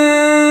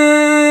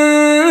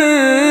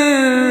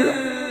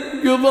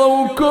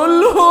قضوا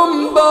كلهم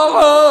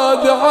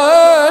بعد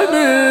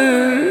عيني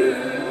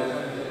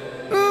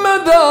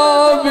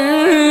مذابيح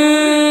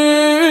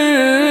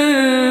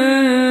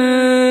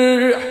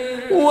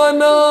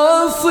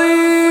وناصيح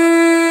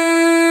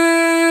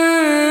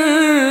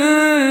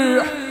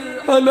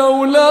على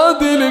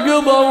أولادي اللي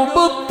قضوا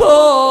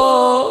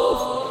بالطاف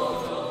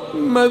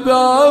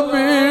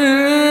مذابيح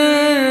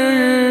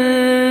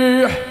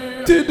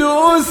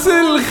تدوس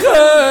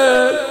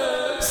الخيل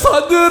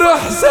صدر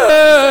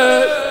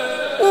حسين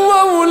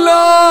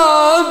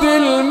وأولاد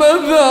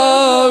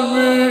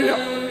المذابيح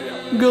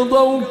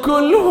قضوا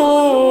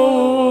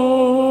كلهم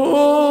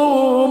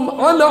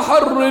على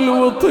حر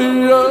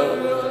الوطية.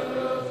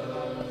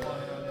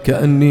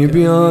 كأني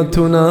بها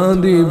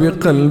تنادي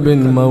بقلب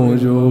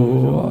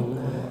موجوع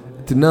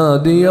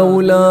تنادي يا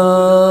أولادي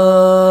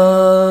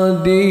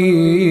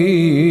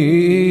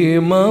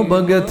ما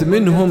بقت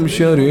منهم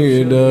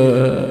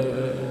شريدة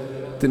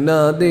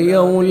تنادي يا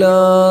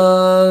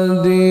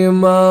أولادي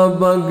ما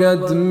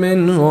بقت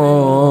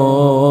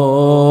منهم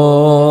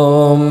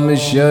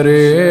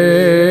شريدة.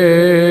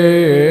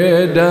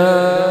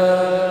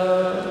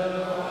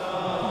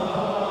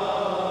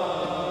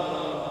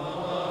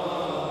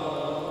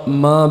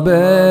 ما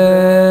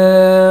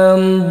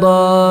بين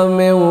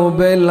ضامي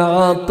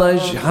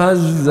وبالعطش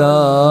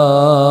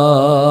حزام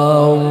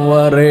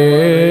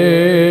وري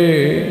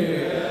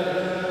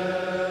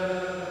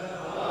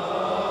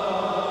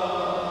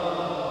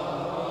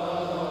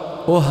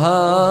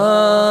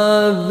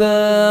وهذا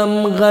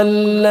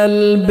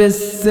مغلل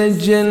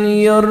بالسجن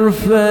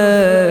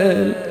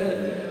يرفل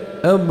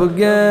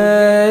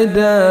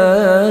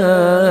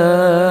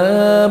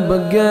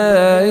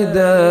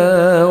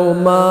بقيده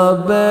وما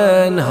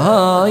بين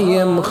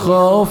هايم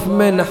خوف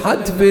من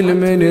حتف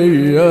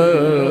المنية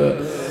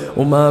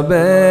وما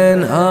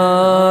بين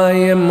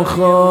هايم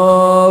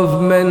خوف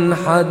من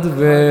حتف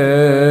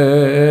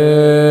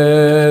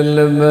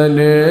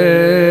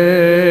المنية.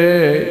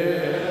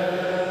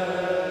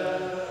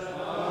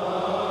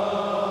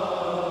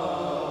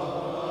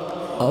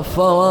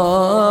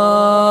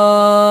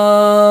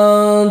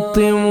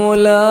 أفاطم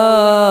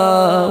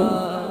لا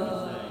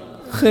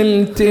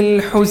خلت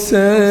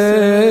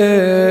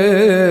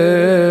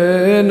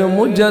الحسين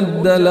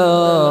مجدلا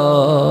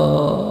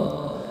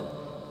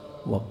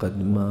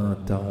وقد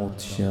مات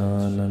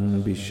عطشانا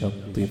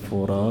بشط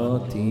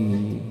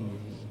فراتي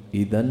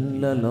إذا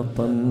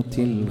للطمت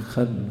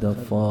الخد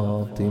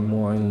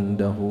فاطم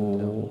عنده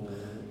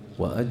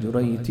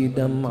وأجريت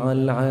دمع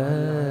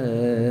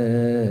العين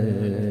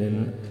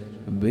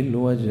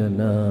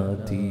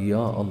بالوجنات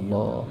يا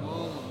الله.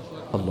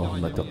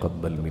 اللهم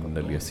تقبل منا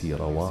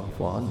اليسير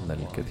واعف عنا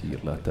الكثير.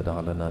 لا تدع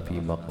لنا في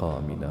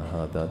مقامنا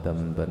هذا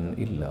ذنبا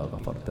إلا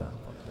غفرته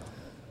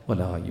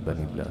ولا عيبا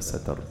إلا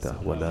سترته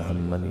ولا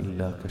هما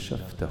إلا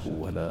كشفته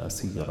ولا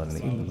أسيرا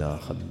إلا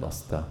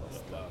خلصته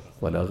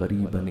ولا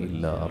غريبا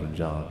إلا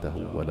أرجعته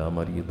ولا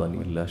مريضا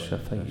إلا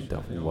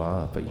شفيته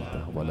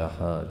وعافيته ولا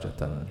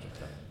حاجة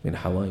من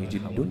حوائج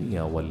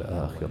الدنيا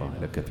والآخرة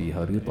لك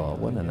فيها رضا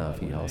ولنا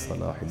فيها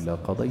صلاح إلا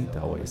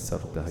قضيتها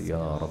ويسرتها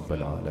يا رب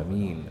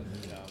العالمين.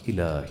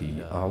 إلهي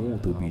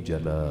أعوذ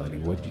بجلال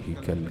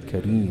وجهك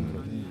الكريم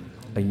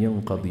أن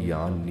ينقضي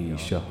عني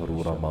شهر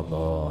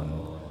رمضان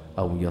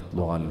أو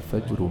يطلع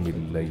الفجر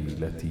من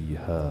ليلتي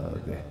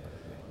هذه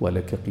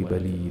ولك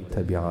قبلي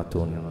تبعة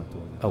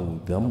أو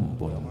ذنب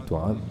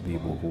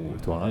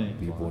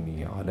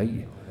تعذبني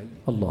عليه.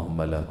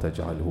 اللهم لا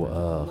تجعله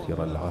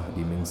آخر العهد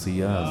من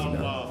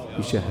صيامنا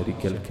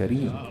بشهرك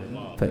الكريم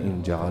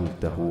فإن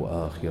جعلته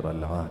آخر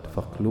العهد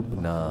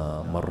فاقلبنا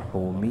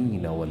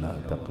مرحومين ولا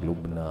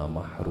تقلبنا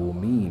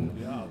محرومين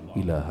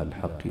إله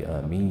الحق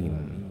آمين.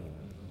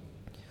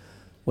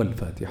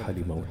 والفاتحة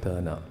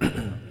لموتانا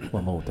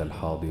وموتى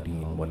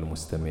الحاضرين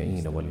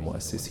والمستمعين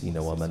والمؤسسين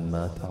ومن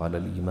مات على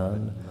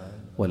الإيمان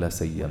ولا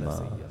سيما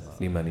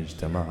لمن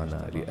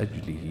اجتمعنا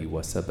لأجله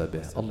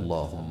وسببه.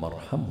 اللهم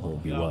ارحمه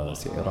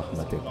بواسع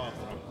رحمتك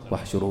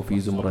واحشره في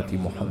زمرة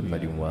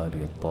محمد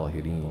وآله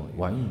الطاهرين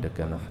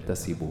وعندك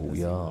نحتسبه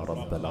يا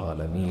رب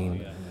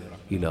العالمين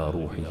إلى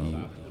روحه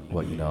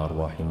وإلى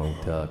أرواح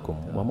موتاكم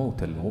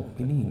وموتى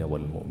المؤمنين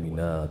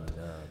والمؤمنات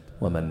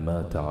ومن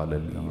مات على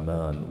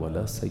الإيمان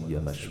ولا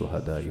سيما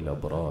الشهداء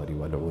الأبرار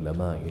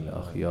والعلماء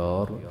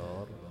الأخيار،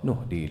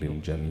 نهدي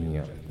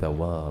للجميع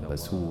ثواب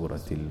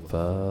سورة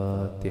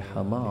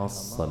الفاتحة مع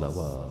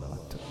الصلوات.